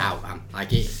get out, man.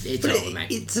 Like it's over, mate.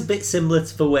 It's a bit similar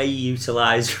to the way you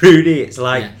utilise Rooney. It's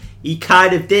like he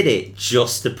kind of did it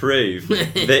just to prove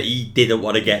that he didn't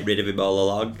want to get rid of him all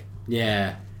along.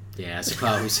 Yeah, I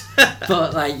suppose.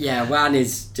 But like, yeah, Juan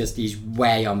is just, he's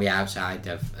way on the outside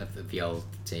of the old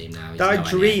team now. Did I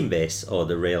dream this, or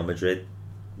the Real Madrid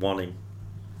want him?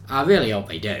 I really hope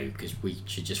they do, because we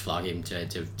should just flog him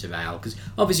to Real, because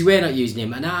obviously we're not using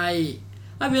him, and I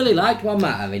really liked Juan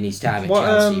Mata in his time at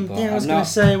Chelsea. But I was going to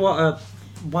say, what a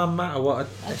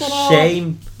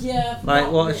shame. Yeah.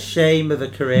 Like, what a shame of a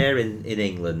career in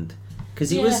England. Because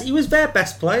he was their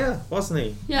best player, wasn't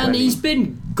he? Yeah, and he's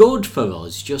been good for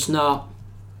us, just not,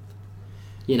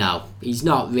 you know, he's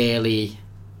not really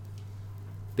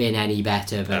been any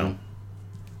better than...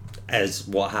 As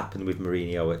what happened with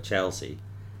Mourinho at Chelsea.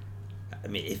 I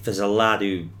mean, if there's a lad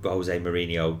who Jose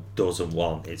Mourinho doesn't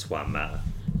want, it's Juan Mata.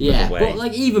 Yeah, but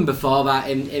like even before that,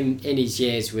 in his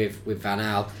years with Van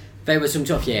Gaal, there were some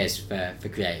tough years for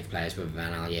creative players with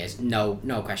Van Gaal years. No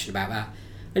question about that.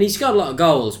 And he scored a lot of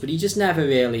goals, but he just never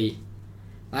really...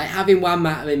 Like, having Juan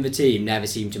Mata in the team never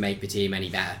seemed to make the team any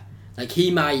better. Like,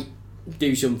 he might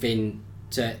do something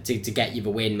to get you the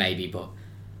win, maybe, but,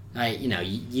 like, you know,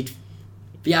 you'd...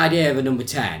 The idea of a number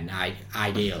 10,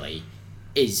 ideally,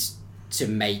 is to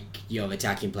make your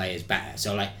attacking players better.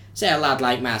 So, like, say a lad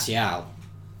like Martial,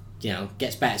 you know,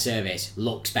 gets better service,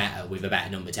 looks better with a better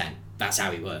number 10. That's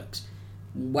how it works.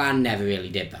 Juan never really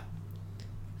did that.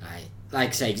 Like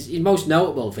I say, his most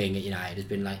notable thing at United has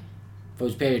been, like, there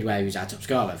was a period where he was our top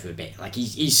scorer for a bit. Like,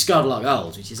 he's scored a lot of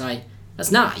goals, which is like,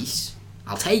 that's nice.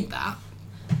 I'll take that.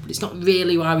 But it's not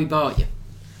really why we bought you.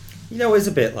 You know, he's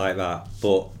a bit like that,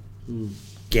 but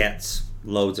gets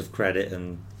loads of credit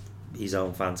and his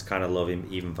own fans kind of love him,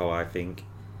 even though I think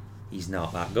he's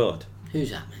not that good.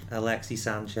 Who's that, mate? Alexis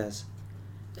Sanchez.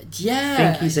 Yeah. I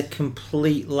think he's a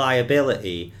complete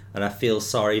liability, and I feel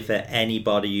sorry for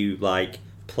anybody who, like,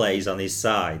 plays on his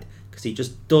side. Because he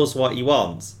just does what he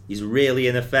wants. He's really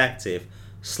ineffective.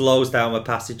 Slows down the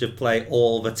passage of play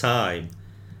all the time.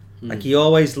 Like, he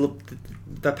always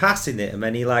they're passing it, and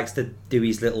then he likes to do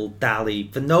his little dally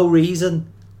for no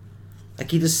reason.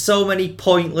 Like, he does so many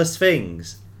pointless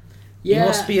things. Yeah. He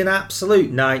must be an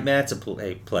absolute nightmare to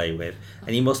play with,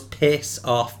 and he must piss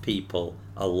off people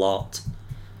a lot.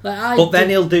 But then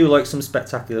he'll do, like, some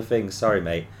spectacular things. Sorry,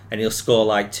 mate. And he'll score,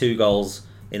 like, 2 goals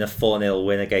in a 4-0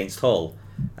 win against Hull.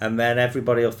 And then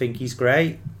everybody will think he's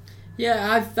great.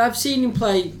 Yeah, I've seen him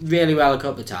play really well a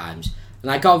couple of times.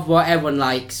 And I got what everyone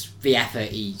likes, the effort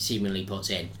he seemingly puts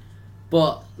in.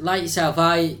 But, like yourself,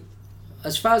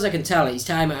 as far as I can tell, at his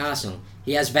time at Arsenal,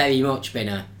 he has very much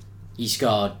been he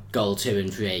scored goal 2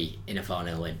 and 3 in a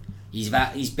 4-0 win.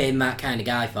 He's been that kind of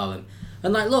guy for him.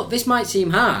 And, like, look, this might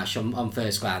seem harsh on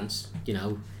first glance, you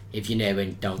know, if you're new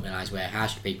and don't realise we're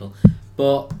harsh to people.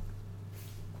 But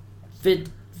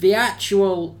the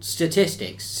actual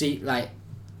statistics, see, like,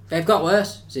 they've got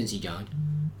worse since he joined.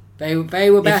 They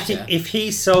were better. If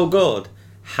he's so good,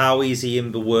 how is he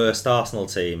in the worst Arsenal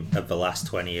team of the last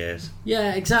 20 years?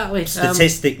 Yeah, exactly.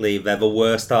 Statistically, they're the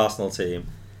worst Arsenal team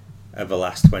of the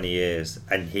last 20 years,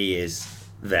 and he is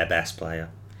their best player.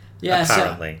 Yeah,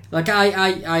 apparently. So, like,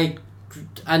 I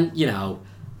and, you know,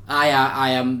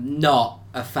 I am not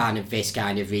a fan of this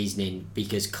kind of reasoning,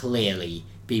 because clearly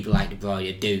people like De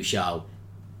Bruyne do show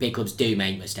big clubs do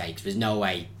make mistakes. There's no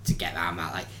way to get around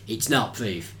that. Like, it's not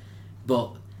proof,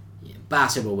 but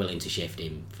Barca were willing to shift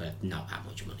him for not that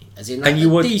much money, as in, like,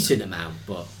 a decent amount.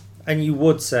 But and you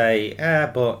would say,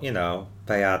 but, you know,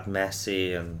 they had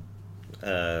Messi and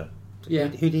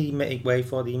who did he make way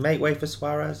for? Did he make way for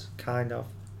Suarez? Kind of.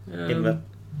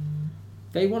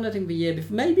 They wanted him the year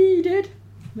before. Maybe he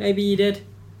did.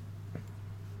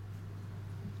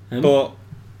 But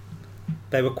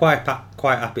they were quite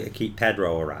happy to keep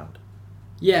Pedro around.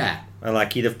 Yeah. And,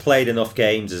 like, he'd have played enough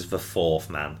games as the 4th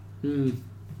man.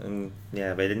 And,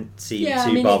 yeah, they didn't seem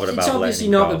too bothered about letting him go. It's obviously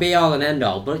not the be-all and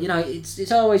end-all, but, you know,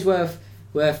 it's always worth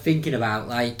thinking about,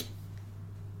 like...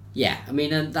 Yeah, I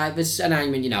mean, and, like, there's an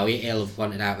argument, you know, he'll have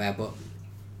wanted out there, but...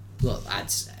 Look,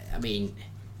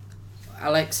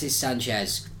 Alexis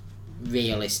Sanchez,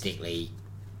 realistically,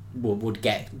 would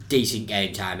get decent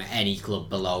game time at any club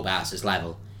below Barca's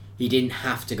level. He didn't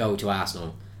have to go to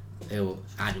Arsenal, who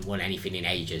hadn't won anything in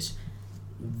ages.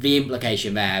 The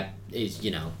implication there is, you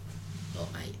know,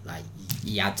 look, mate, like,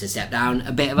 he had to step down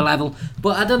a bit of a level.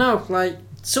 But I don't know, like,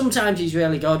 sometimes he's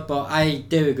really good, but I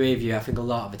do agree with you. I think a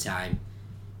lot of the time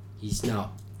he's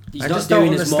not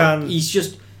doing as much.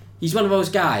 He's one of those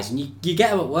guys, and you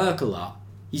get him at work a lot.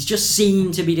 He's just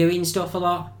seen to be doing stuff a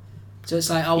lot. So it's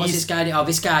like, what's this guy do? Oh,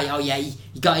 this guy,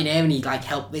 he got in here and he, like,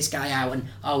 helped this guy out, and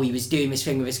he was doing this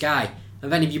thing with this guy.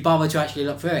 And then if you bother to actually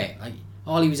look through it, like,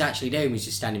 all he was actually doing was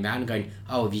just standing around and going,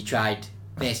 have you tried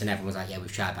this? And everyone was like, yeah,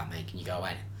 we've tried that, mate. Can you go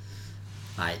away?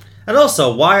 Like, and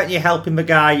also, why aren't you helping the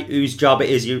guy whose job it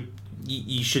is you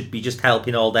should be just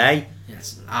helping all day?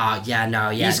 Yes.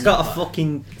 He's got a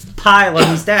fucking pile on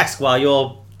his desk while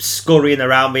you're scurrying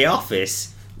around the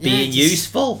office being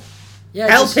useful. Yeah,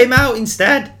 help him out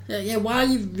instead. Yeah, why are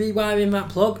you rewiring that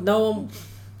plug? No one...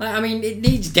 Like, I mean, it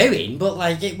needs doing, but,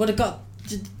 like, it would have got...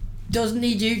 Doesn't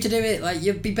need you to do it. Like,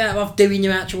 you'd be better off doing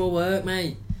your actual work,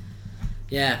 mate.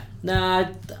 Yeah. No,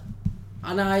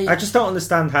 I just don't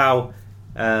understand how,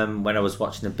 when I was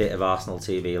watching a bit of Arsenal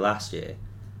TV last year,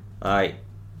 like,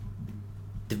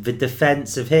 the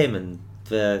defence of him and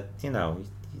the, you know,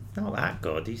 he's not that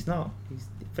good.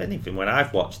 If anything, when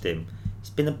I've watched him, it's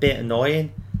been a bit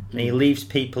annoying. And he leaves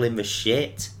people in the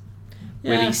shit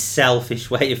with his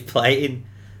selfish way of playing.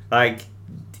 Like,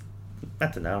 I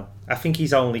don't know. I think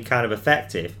he's only kind of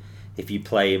effective if you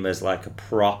play him as like a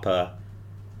proper,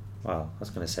 well, I was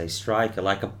going to say striker,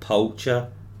 like a poacher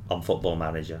on Football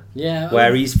Manager. Yeah.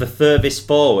 Where he's the furthest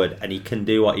forward and he can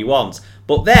do what he wants.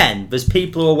 But then there's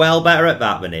people who are well better at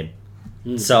that than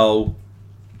him. So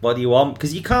what do you want?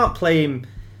 Because you can't play him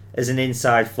as an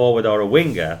inside forward or a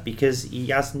winger because he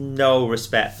has no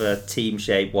respect for team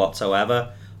shape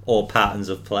whatsoever or patterns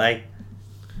of play.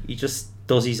 He just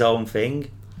does his own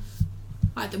thing.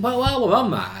 Well, while we're on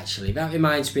that, actually, that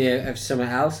reminds me of something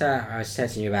else I was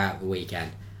telling you about the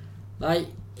weekend. Like,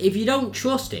 if you don't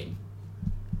trust him,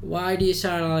 why do you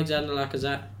sign Alexander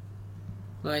Lacazette?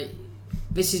 Like,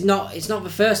 it's not the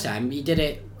first time he did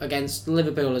it against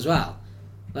Liverpool as well.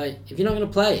 Like, if you're not going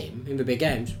to play him in the big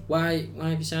games, why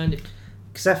have you signed him?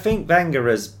 Because I think Wenger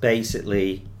has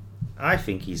basically, I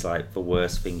think he's like the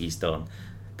worst thing he's done.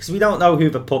 Because we don't know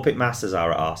who the puppet masters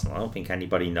are at Arsenal. I don't think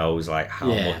anybody knows like how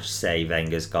much say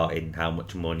Wenger's got in, how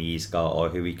much money he's got, or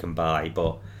who he can buy.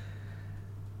 But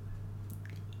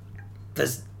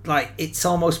there's like, it's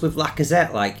almost with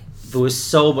Lacazette, like there was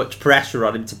so much pressure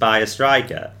on him to buy a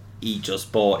striker. He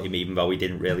just bought him even though he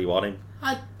didn't really want him.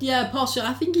 Possibly.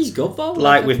 I think he's good for him.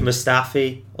 Like with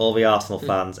Mustafi, all the Arsenal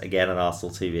fans, again on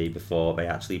Arsenal TV before they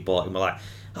actually bought him, were like,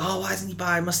 oh, why isn't he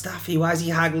buying Mustafi? Why is he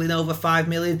haggling over 5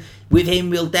 million? With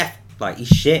him, we'll like, he's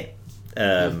shit.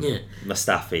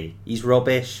 Mustafi. He's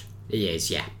rubbish. He is,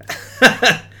 yeah.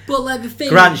 But like the thing...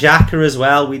 Grant Xhaka as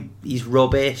well, he's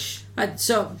rubbish.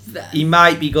 He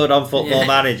might be good on Football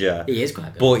Manager. He is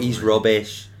quite good. But he's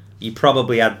rubbish. You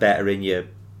probably had better in your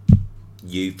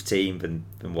youth team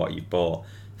than what you bought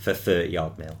for 30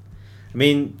 odd mil. I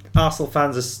mean, Arsenal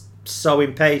fans are so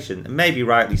impatient, and maybe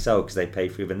rightly so because they pay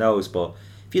through the nose, but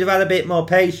if you'd have had a bit more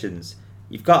patience,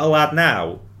 you've got a lad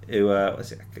now who,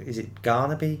 is it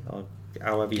Garnaby, or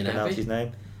however you pronounce his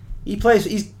name? He's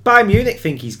Bayern Munich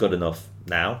think he's good enough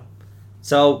now.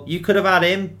 So you could have had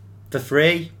him for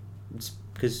free,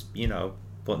 because,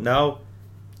 but no,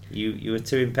 you were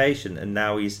too impatient, and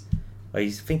now I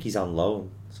think he's on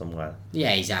loan somewhere.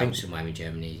 Yeah, he's out somewhere in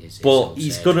Germany. But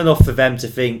he's good enough for them to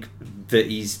think that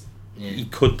he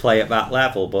could play at that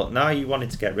level. But now you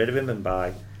wanted to get rid of him and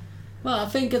buy. Well, I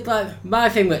think it's like my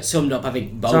thing that summed up, I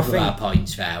think, both of our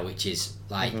points there, which is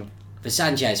like the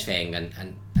Sanchez thing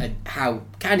and how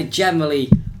kind of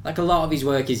generally like a lot of his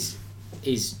work is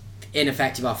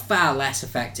ineffective or far less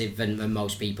effective than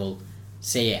most people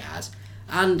see it as.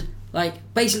 And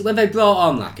like basically when they brought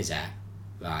on Lacazette,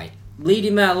 right,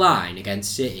 leading their line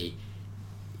against City,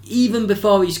 even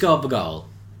before he scored the goal,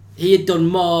 he had done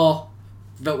more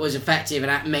that was effective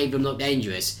and made them look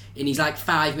dangerous in his like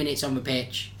 5 minutes on the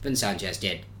pitch than Sanchez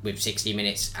did with 60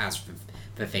 minutes as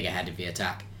the figurehead of the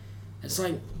attack. It's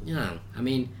like, I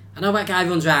mean, I know that guy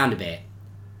runs around a bit,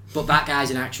 but that guy's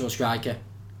an actual striker,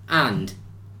 and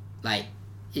like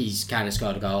he's kind of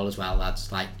scored a goal as well,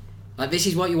 lads. Like this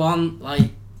is what you want.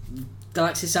 Like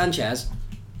Alexis Sanchez,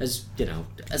 as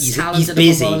as talented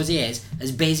a footballer as he is,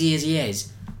 as busy as he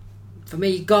is, for me,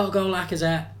 you got to go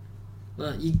Lacazette.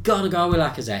 You got to go with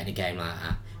Lacazette in a game like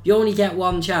that. You only get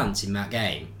one chance in that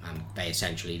game, and they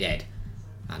essentially did.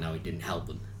 I know it didn't help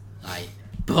them,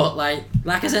 but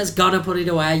Lacazette's got to put it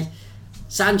away.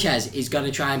 Sanchez is going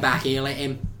to try and back heel at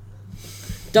him.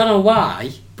 Don't know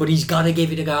why, but he's got to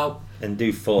give it a go. And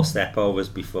do 4 step overs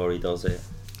before he does it.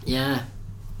 Yeah,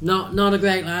 not a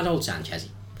great lad, old Sanchez.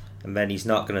 And then he's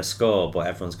not going to score, but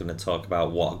everyone's going to talk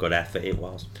about what a good effort it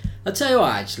was. I'll tell you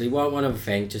what, actually, one other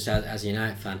thing, just as a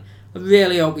United fan, I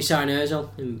really hope we sign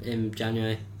Ozil in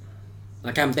January.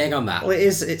 Like, I'm big on that. Well,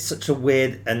 it's such a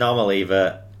weird anomaly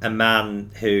that a man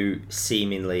who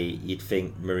seemingly you'd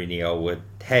think Mourinho would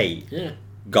hate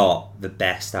got the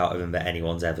best out of him that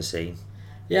anyone's ever seen.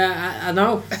 Yeah, I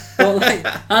know.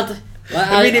 But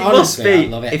I mean, it honestly,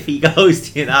 must be, if he goes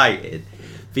to United,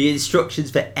 the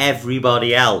instructions for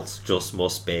everybody else just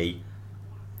must be,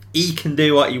 he can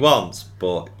do what he wants,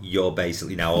 but you're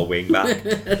basically now a wing back.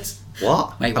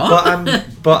 What? Wait, what?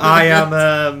 But I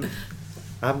am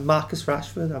I'm Marcus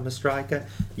Rashford, I'm a striker.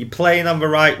 You're playing on the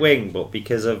right wing, but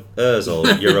because of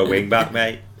Ozil, you're a wing back,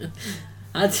 mate.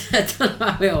 I don't know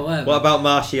how it'll work. What about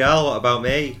Martial? What about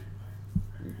me?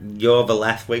 You're the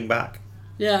left wing back.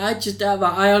 Yeah,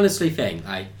 I honestly think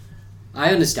I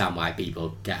understand why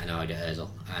people get annoyed at Ozil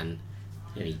and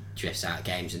he drifts out of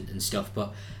games and stuff,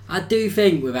 but I do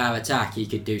think with our attack he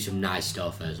could do some nice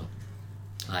stuff, Ozil.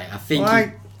 I think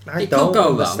I don't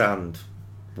understand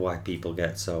why people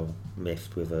get so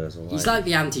miffed with Ozil. He's like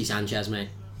the anti-Sanchez, mate.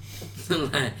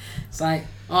 It's like,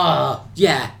 oh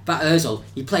yeah, that Ozil,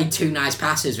 he played 2 nice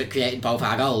passes that created both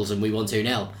our goals and we won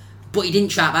 2-0, but he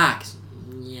didn't track back.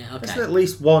 Yeah, okay. There's at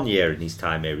least 1 year in his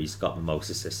time here he's got the most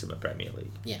assists in the Premier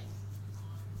League. Yeah.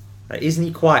 Like, isn't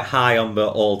he quite high on the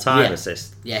all-time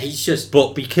assist? Yeah, he's just...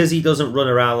 But because he doesn't run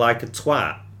around like a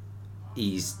twat,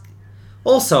 he's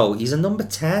a number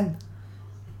 10.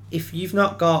 If you've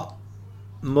not got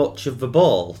much of the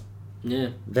ball,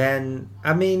 then,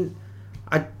 I mean,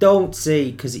 I don't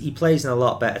see, because he plays in a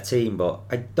lot better team, but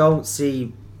I don't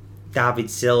see David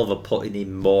Silva putting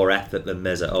in more effort than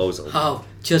Mesut Ozil. Oh,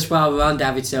 just while we're on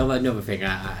David Silva, another thing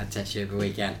I text you over the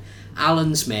weekend.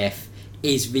 Alan Smith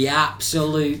is the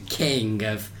absolute king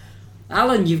of...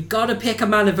 Alan, you've got to pick a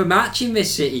man of the match in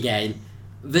this City game.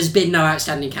 There's been no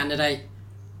outstanding candidate.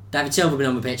 David Silva been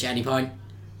on the pitch at any point?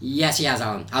 Yes, he has,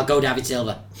 Alan. I'll go David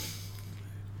Silva.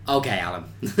 Okay, Alan.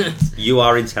 You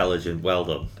are intelligent. Well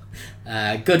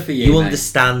done. Good for you, You mate.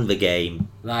 understand the game.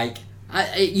 Like,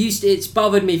 it's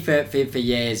bothered me for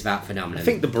years, that phenomenon. I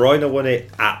think De Bruyne won it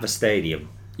at the stadium.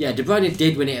 Yeah, De Bruyne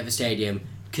did win it at the stadium.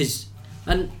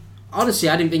 And honestly,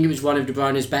 I didn't think it was one of De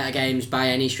Bruyne's better games by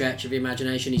any stretch of the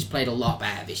imagination. He's played a lot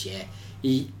better this year.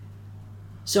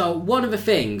 So, one of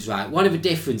the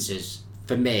differences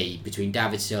for me between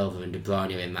David Silva and De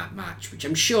Bruyne in that match, which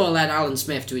I'm sure led Alan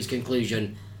Smith to his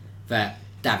conclusion that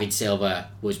David Silva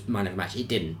was man of the match. It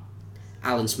didn't.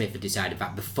 Alan Smith had decided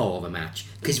that before the match,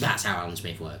 because that's how Alan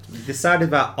Smith worked. He decided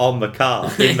that on the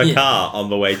car, car on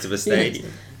the way to the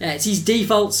stadium. Yeah, it's his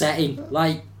default setting,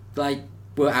 like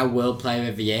our world player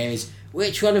of the year is.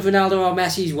 Which one of Ronaldo or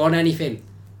Messi's won anything?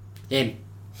 Him.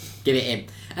 Give it him.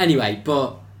 Anyway,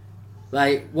 but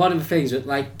like one of the things that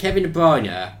like Kevin De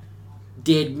Bruyne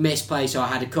did misplace or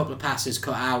had a couple of passes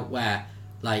cut out where,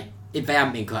 like, if they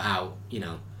hadn't been cut out, you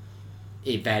know,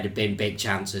 if there had been big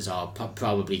chances or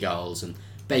probably goals, and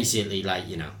basically, like,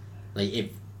 you know, like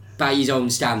if by his own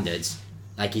standards,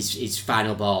 like his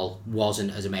final ball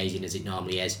wasn't as amazing as it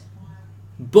normally is,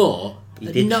 but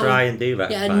he did try and do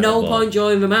that. Yeah, at no point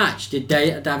during the match did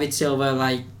David Silva,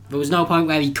 like, there was no point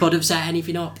where he could have set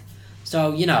anything up.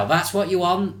 So, you know, that's what you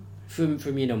want from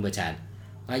your number 10.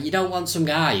 Like, you don't want some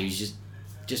guy who's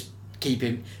just keep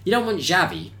him. You don't want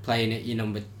Xavi playing at your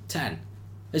number 10.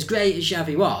 As great as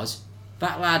Xavi was,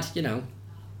 that lad, you know,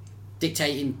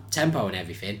 dictating tempo and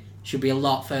everything, should be a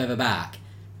lot further back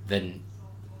than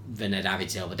a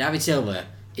David Silva. David Silva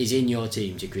is in your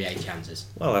team to create chances.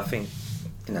 Well, I think,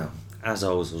 you know, as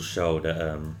Ozil showed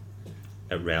at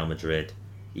Real Madrid,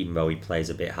 even though he plays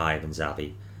a bit higher than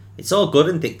Xavi, it's all good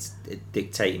in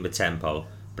dictating the tempo,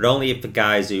 but only if the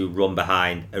guys who run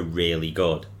behind are really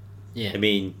good. Yeah. I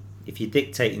mean, if you're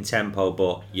dictating tempo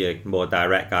but your more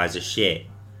direct guys are shit,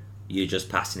 you're just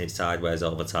passing it sideways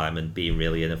all the time and being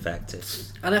really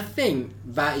ineffective. And I think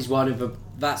that is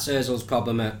that's Ozil's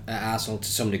problem at Arsenal to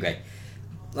some degree.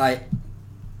 Like,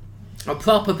 a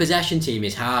proper possession team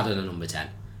is harder than number 10.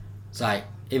 It's like,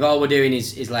 if all we're doing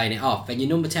is laying it off, then your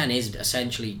number 10 is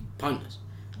essentially pointless.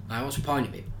 Like, what's the point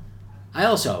of it?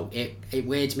 It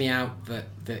weirds me out that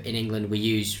in England we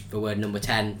use the word number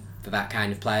 10 for that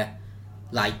kind of player.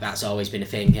 Like, that's always been a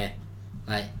thing here.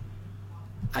 Like,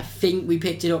 I think we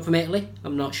picked it up from Italy.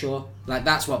 I'm not sure. Like,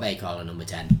 that's what they call a number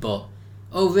 10. But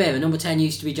over here, a number 10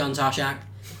 used to be John Toshak.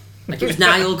 Like, it was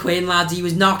Niall Quinn, lads. He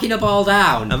was knocking a ball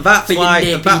down. And that's why,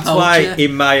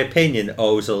 in my opinion,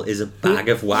 Ozil is a bag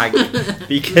of wag.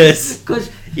 Because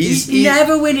he's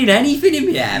never winning anything in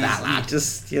the air, that lad.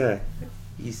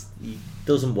 He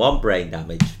doesn't want brain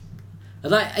damage.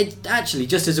 Like, actually,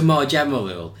 just as a more general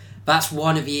rule, that's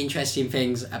one of the interesting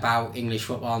things about English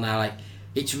football now. Like,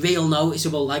 it's real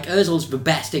noticeable. Like, Ozil's the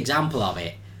best example of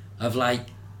it. Of, like,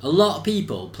 a lot of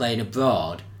people playing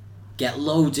abroad get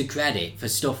loads of credit for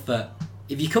stuff that,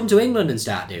 if you come to England and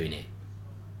start doing it,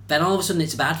 then all of a sudden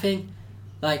it's a bad thing.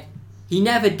 Like, he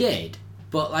never did,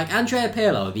 but, like, Andrea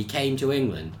Pirlo, if he came to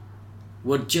England,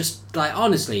 would just, like,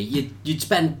 honestly, you'd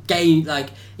spend like,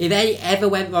 if they ever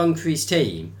went wrong for his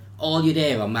team, all you'd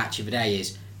hear on Match of the Day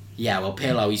is, yeah, well,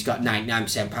 Pirlo, he's got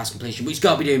 99% pass completion, but he's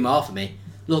got to be doing more for me.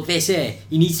 Look, this here,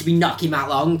 he needs to be knocking that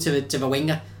long to the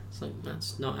winger. It's like,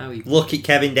 that's not how he... Look at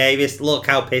Kevin Davis, look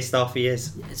how pissed off he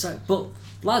is. It's like, but,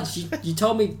 lads, you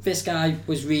told me this guy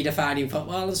was redefining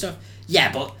football and stuff.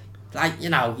 Yeah, but, like, you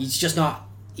know, he's just not...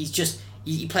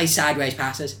 He plays sideways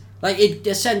passes. Like, he'd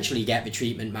essentially get the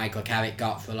treatment Michael Carrick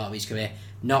got for a lot of his career.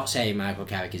 Not saying Michael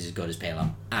Carrick is as good as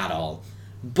Pirlo at all.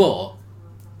 But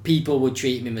people would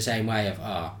treat him in the same way of,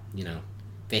 oh, you know,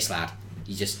 this lad,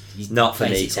 he's not for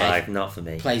me, Clive, not for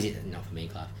me. Plays it, not for me,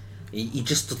 Clive. He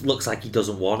just looks like he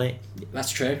doesn't want it.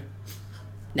 That's true.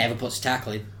 Never puts a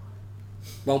tackle in.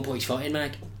 Won't put his foot in,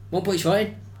 Mike. Won't put his foot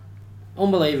in.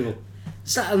 Unbelievable.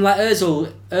 So, and like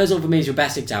Ozil for me is the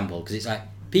best example, because it's like,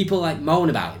 people like moan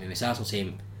about him in this Arsenal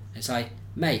team. It's like,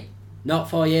 Mate, not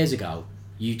 4 years ago,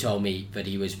 you told me that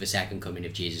he was the second coming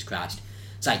of Jesus Christ.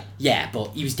 It's like, yeah,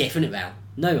 but he was different at Real.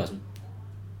 No, he wasn't.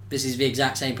 This is the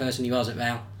exact same person he was at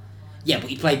Real. Yeah, but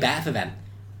he played better for them.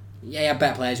 Yeah, he had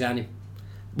better players around him.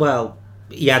 Well,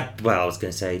 I was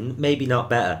going to say, maybe not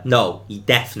better. No, he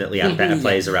definitely had better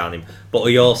players around him. But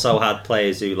he also had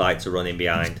players who liked to run in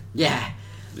behind. Yeah.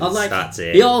 That's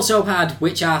it. He also had,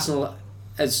 which Arsenal,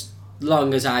 as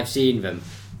long as I've seen them,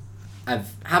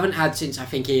 haven't had since, I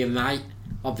think, Ian Wright.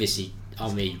 Obviously,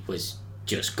 Henry was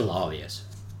just glorious.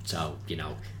 So,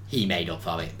 he made up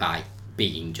for it by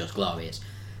being just glorious.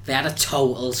 They had a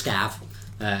total scav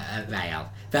at Real.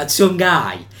 They had some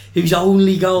guy whose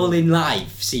only goal in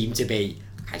life seemed to be,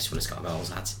 I just want to score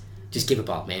goals, lads. Just give a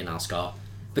ball to me and I'll score.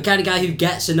 The kind of guy who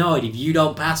gets annoyed if you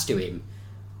don't pass to him,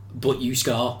 but you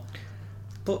score.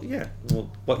 But yeah,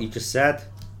 well, what you just said,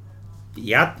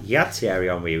 he had Thierry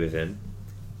Henry with him,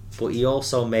 but he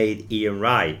also made Ian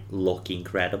Wright look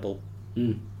incredible.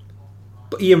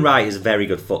 But Ian Wright is a very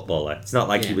good footballer. It's not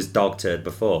like he was dog-turd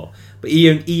before. But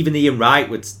even Ian Wright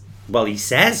he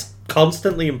says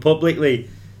constantly and publicly,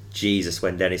 Jesus,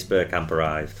 when Dennis Bergkamp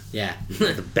arrived. Yeah.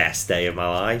 The best day of my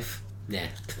life. Yeah.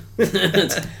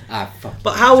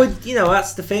 But how would,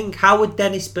 that's the thing, how would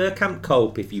Dennis Bergkamp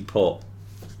cope if you put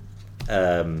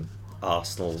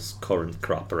Arsenal's current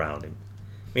crop around him?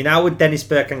 I mean, how would Dennis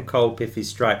Bergkamp cope if his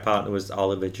strike partner was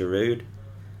Oliver Giroud?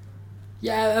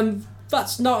 Yeah,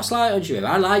 that's not a slight on Giroud.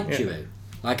 I like Giroud.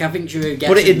 I think Giroud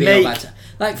gets better.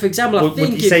 Like, for example,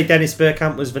 would you say Dennis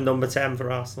Bergkamp was the number 10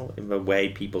 for Arsenal in the way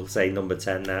people say number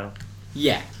 10 now?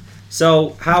 Yeah.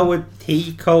 So how would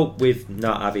he cope with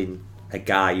not having a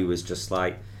guy who was just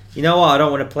like, you know what, I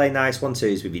don't want to play nice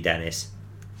 1-2s with you, Dennis.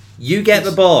 You get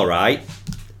the ball, right?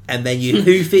 And then you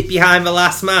hoof it behind the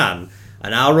last man,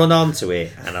 and I'll run onto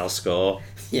it, and I'll score.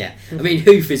 Yeah. I mean,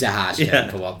 hoof is a harsh term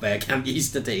for what Bergkamp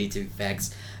used to do to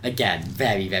Vex. Again,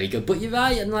 very, very good. But you're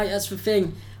right, and that's the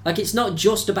thing. It's not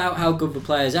just about how good the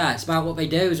players are, it's about what they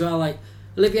do as well. Like,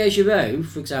 Olivier Giroud,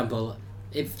 for example.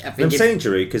 I'm saying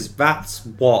Giroud because that's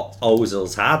what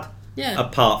Ozil's had,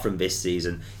 apart from this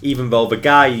season. Even though the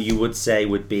guy you would say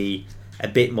would be a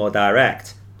bit more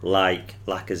direct, like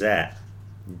Lacazette,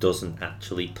 doesn't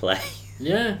actually play.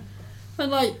 Yeah.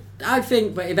 And, I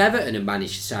think that if Everton had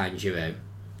managed to sign Giroud,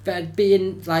 they'd be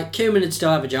in, Koeman would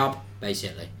still have a job,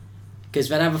 basically. Because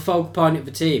they'd have a focal point of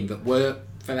the team that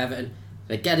worked for Everton.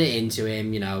 They'd get it into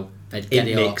him, they'd get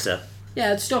it mixer. up.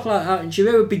 Yeah, stuff like that. And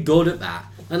Giroud would be good at that.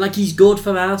 And, he's good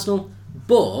for Arsenal.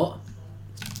 But,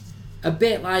 a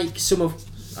bit like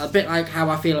how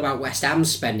I feel about West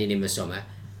Ham's spending in the summer,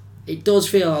 it does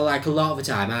feel like a lot of the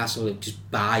time Arsenal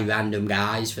just buy random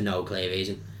guys for no clear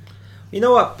reason. You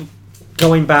know what?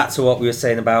 Going back to what we were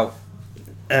saying about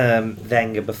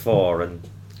Wenger before and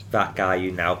that guy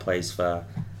who now plays for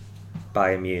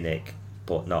Bayern Munich,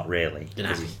 but not really.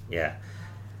 Yeah.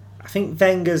 I think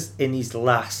Wenger's in his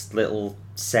last little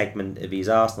segment of his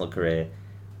Arsenal career,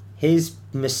 his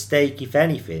mistake, if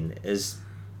anything, has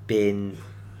been,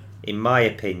 in my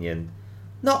opinion,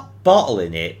 not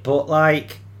bottling it, but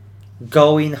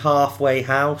going halfway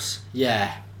house.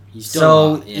 Yeah. He's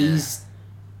done that, he's,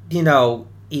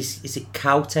 is it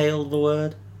cowtail the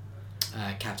word?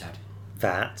 Kowtowed.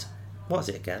 That. What is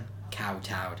it again?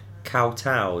 Kowtowed.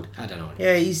 Kowtowed. I don't know what it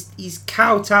is. He's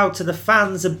kowtowed to the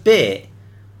fans a bit,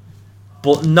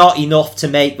 but not enough to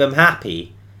make them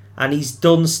happy. And he's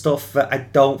done stuff that I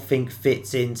don't think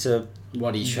fits into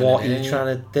what he's trying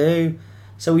to do.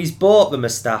 So he's bought the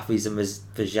Mustafis and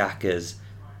the Xhakas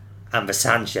and the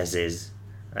Sanchezes,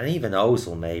 and even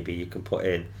Ozil maybe you can put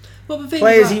in. Well, the thing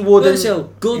players he wouldn't. Ozil,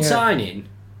 good signing.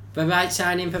 The right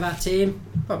signing for that team?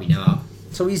 Probably not.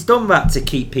 So he's done that to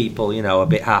keep people, a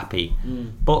bit happy.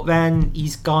 But then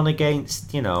he's gone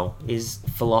against, his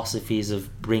philosophies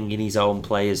of bringing his own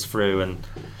players through. And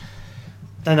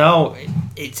I know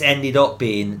it's ended up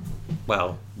being,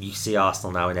 you see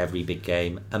Arsenal now in every big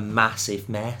game, a massive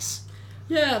mess.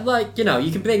 Yeah,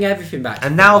 you can bring everything back.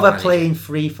 And now they're playing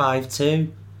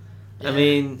 3-5-2. Yeah. I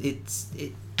mean,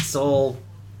 it's all...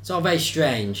 It's all very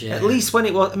strange, yeah. At least when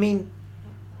it was... I mean,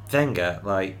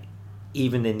 Wenger,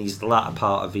 even in his latter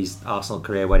part of his Arsenal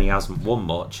career when he hasn't won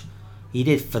much, he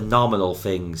did phenomenal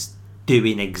things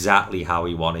doing exactly how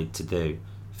he wanted to do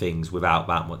things without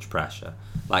that much pressure.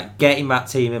 Getting that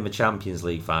team in the Champions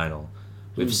League final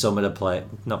with some of the play...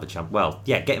 Not the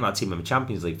getting that team in the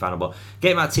Champions League final, but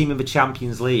getting that team in the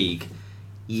Champions League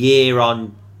year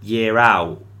on, year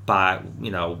out by,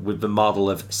 with the model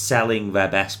of selling their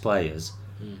best players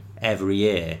every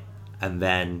year and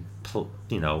then...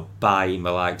 buying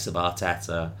the likes of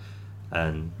Arteta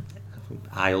and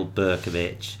Eyal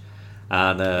Berkovic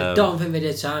And I don't think they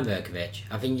did sign Berkovic.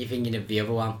 I think you're thinking of the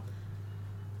other one.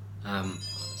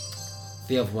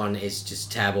 The other one is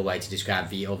just a terrible way to describe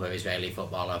the other Israeli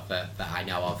footballer that I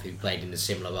know of who played in a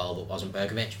similar role but wasn't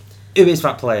Berkovic. who is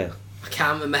that player? I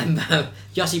can't remember.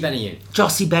 Yossi Benayoun.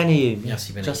 Jossie Benayoun.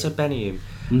 Yossi Benayoun. Jossie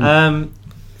Benayoun.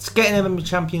 It's getting him in the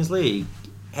Champions League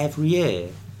every year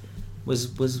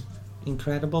was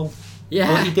incredible. Yeah.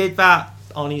 But he did that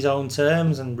on his own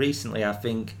terms, and recently I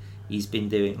think he's been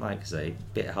doing, like I say,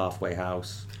 a bit halfway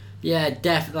house. Yeah,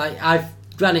 definitely.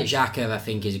 Granit Xhaka, I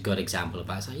think, is a good example of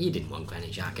that. It's like, you didn't want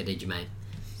Granit Xhaka, did you, mate?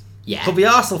 Yeah. But the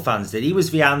Arsenal fans did. He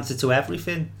was the answer to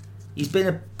everything. He's been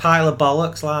a pile of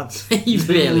bollocks, lads. He He's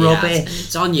been really rubbish. has.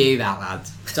 It's on you, that lad.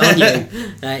 It's on you.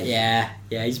 Yeah,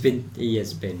 he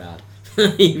has been bad.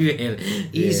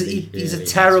 He's a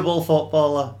terrible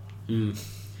footballer.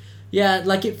 Yeah,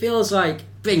 like it feels like,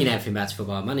 bringing everything back to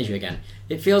Football Manager again,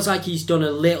 it feels like he's done a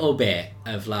little bit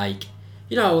of like,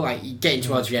 you know, like getting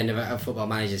towards the end of a Football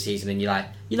Manager season and you're like,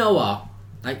 you know what?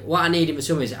 Like what I need in the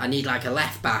summer is I need like a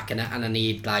left back and I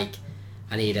need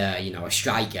a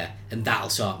striker, and that'll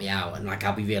sort me out, and like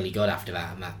I'll be really good after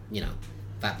that, and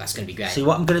that's gonna be great. See,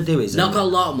 what I'm going to do is... Not got a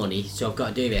lot of money, so I've got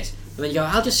to do this. And then you go,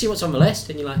 I'll just see what's on the list,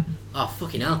 and you're like, oh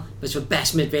fucking hell, that's the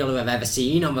best midfielder I've ever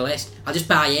seen on the list. I'll just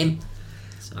buy him.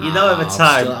 You know, at the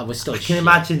time, I can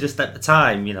imagine just at the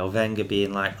time, Wenger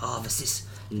being like, oh, there's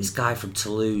this guy from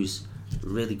Toulouse,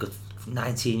 really good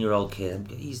 19-year-old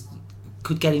kid. He's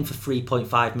could get him for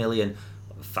 3.5 million.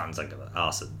 Fans are going to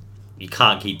Arsene, you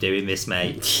can't keep doing this,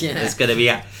 mate. Yeah. It's going to be...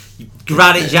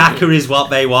 Granit Xhaka is what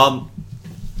they want.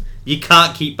 You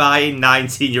can't keep buying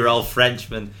 19-year-old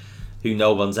Frenchmen who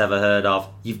no one's ever heard of.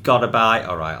 You've got to buy...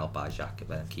 All right, I'll buy Xhaka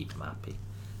then, keep him happy.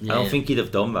 Yeah. I don't think he'd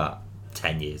have done that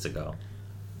 10 years ago.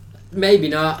 Maybe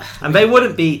not. And they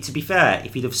wouldn't be, to be fair,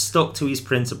 if he'd have stuck to his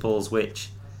principles, which,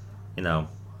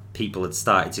 people had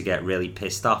started to get really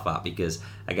pissed off at, because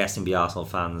I guess in the Arsenal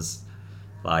fans'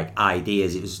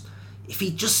 ideas, it was, if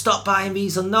he'd just stop buying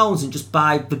these unknowns and just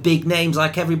buy the big names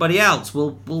like everybody else,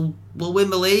 we'll win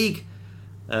the league.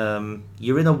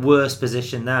 You're in a worse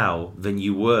position now than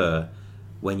you were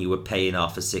when you were paying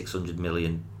off a 600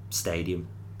 million stadium.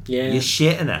 Yeah. You're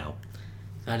shitter now.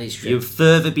 That is true. You're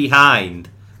further behind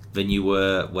than you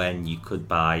were when you could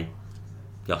buy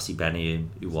Yossi Benayoun,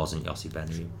 who wasn't Yossi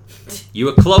Benayoun. You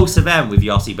were closer then with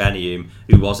Yossi Benayoun,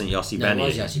 who wasn't Yossi Benayoun. No,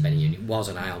 it was Yossi Benayoun. It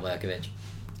wasn't Ayal Berkovic.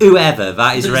 Whoever,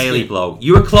 that Israeli bloke.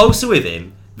 You were closer with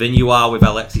him than you are with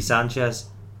Alexis Sanchez.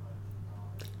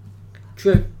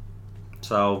 True.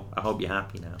 So, I hope you're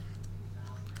happy now.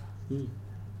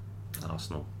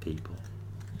 Arsenal people.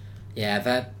 Yeah,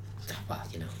 they're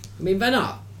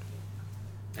not.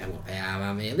 They're what they are.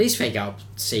 I mean, at least they got to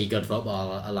see good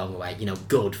football along the way.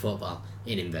 Good football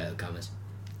in inverted commas.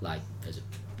 Like, I don't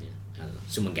know.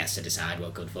 Someone gets to decide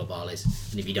what good football is,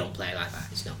 and if you don't play like that,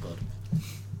 it's not good.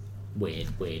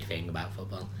 Weird thing about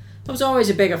football. I was always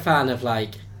a bigger fan of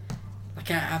I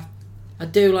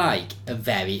do like a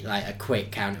very a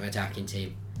quick counter-attacking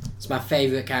team. It's my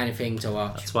favourite kind of thing to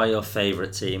watch. That's why your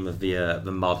favourite team of the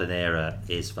modern era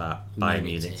is that Bayern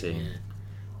Munich team. Yeah.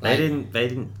 They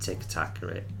didn't tick-tacker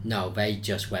it. No, they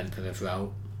just went for the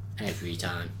throat every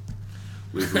time.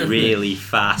 With really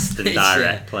fast and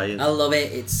direct players. I love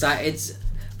it.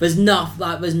 There's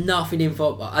nothing in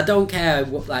football. I don't care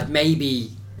what I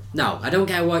don't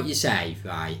care what you say,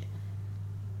 right?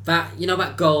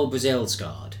 That goal Brazil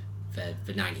scored for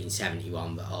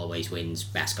 1971 that always wins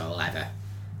best goal ever.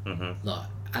 Mm-hmm. Look,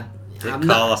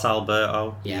 Carlos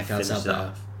Alberto. Yeah, Carlos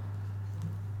Alberto.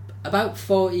 About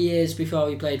 40 years before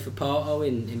he played for Porto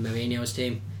in Mourinho's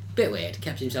team. Bit weird.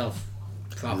 Kept himself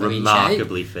properly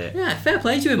remarkably in shape. fit. Yeah, fair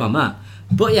play to him on that.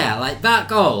 But yeah, that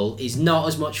goal is not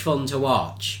as much fun to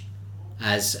watch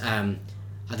as I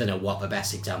don't know what the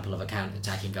best example of a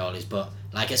counter-attacking goal is, but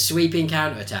a sweeping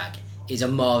counter-attack is a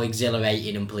more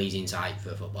exhilarating and pleasing sight for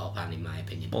a football fan, in my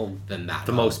opinion, than that.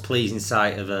 The most pleasing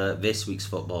sight of this week's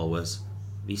football was,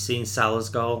 have you seen Salah's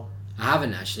goal? I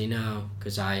haven't actually, no,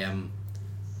 because I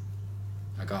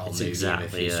got all movie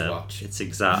refused to watch. It's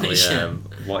exactly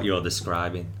what you're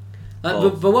describing.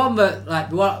 The one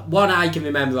that one I can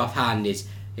remember offhand is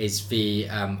the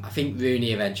I think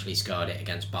Rooney eventually scored it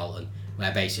against Bolton,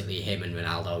 where basically him and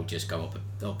Ronaldo just go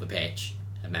up the pitch,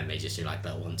 and then they just do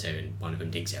little 1-2, and one of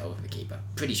them digs it over the keeper.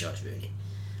 Pretty sure it's Rooney.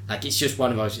 It's just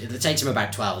one of those. It takes him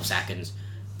about 12 seconds,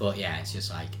 but yeah, it's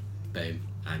just boom,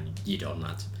 and you're done,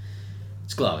 lads.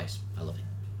 It's glorious. I love it.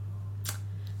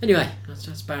 Anyway,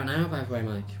 that's about now, by the way,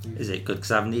 Mike. Is it good?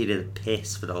 Because I've needed a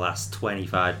piss for the last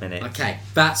 25 minutes. Okay,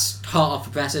 that's hot off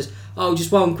the presses. Oh,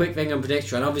 just one quick thing on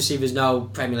prediction. Obviously, there's no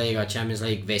Premier League or Champions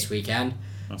League this weekend.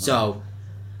 So,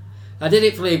 I did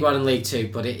it for League 1 and League 2,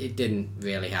 but it didn't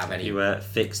really have any... You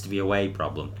fixed the away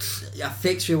problem. I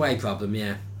fixed the away problem,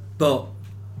 yeah. But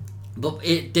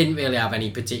it didn't really have any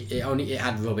it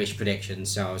had rubbish predictions,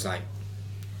 so I was like,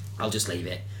 I'll just leave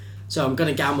it. So I'm going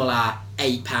to gamble our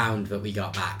 £8 that we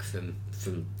got back from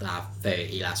our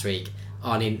 30 last week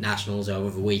on internationals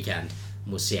over the weekend,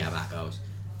 and we'll see how that goes.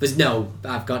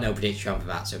 I've got no prediction for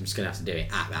that, so I'm just going to have to do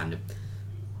it at random.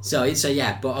 So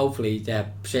yeah, but hopefully the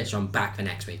prediction back for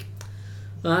next week.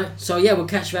 Alright, so yeah, we'll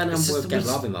catch you then and we'll get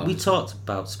Rob involved. We talked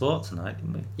about sport tonight,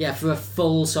 didn't we? Yeah, for a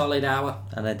full solid hour.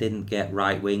 And I didn't get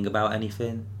right wing about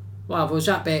anything. Well, there was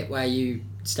that bit where you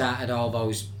started all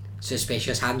those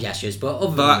suspicious hand gestures, but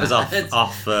other But than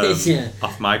that was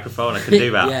off microphone. I could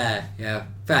do that. yeah,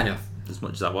 fair enough. As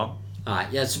much as I want.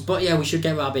 Alright, yeah, but yeah, we should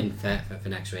get Rob in for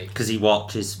next week. Because he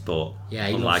watches sport. Yeah,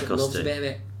 he unlike loves us a two. bit of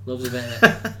it. Loves a bit of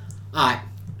it. Alright,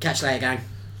 catch you later, gang.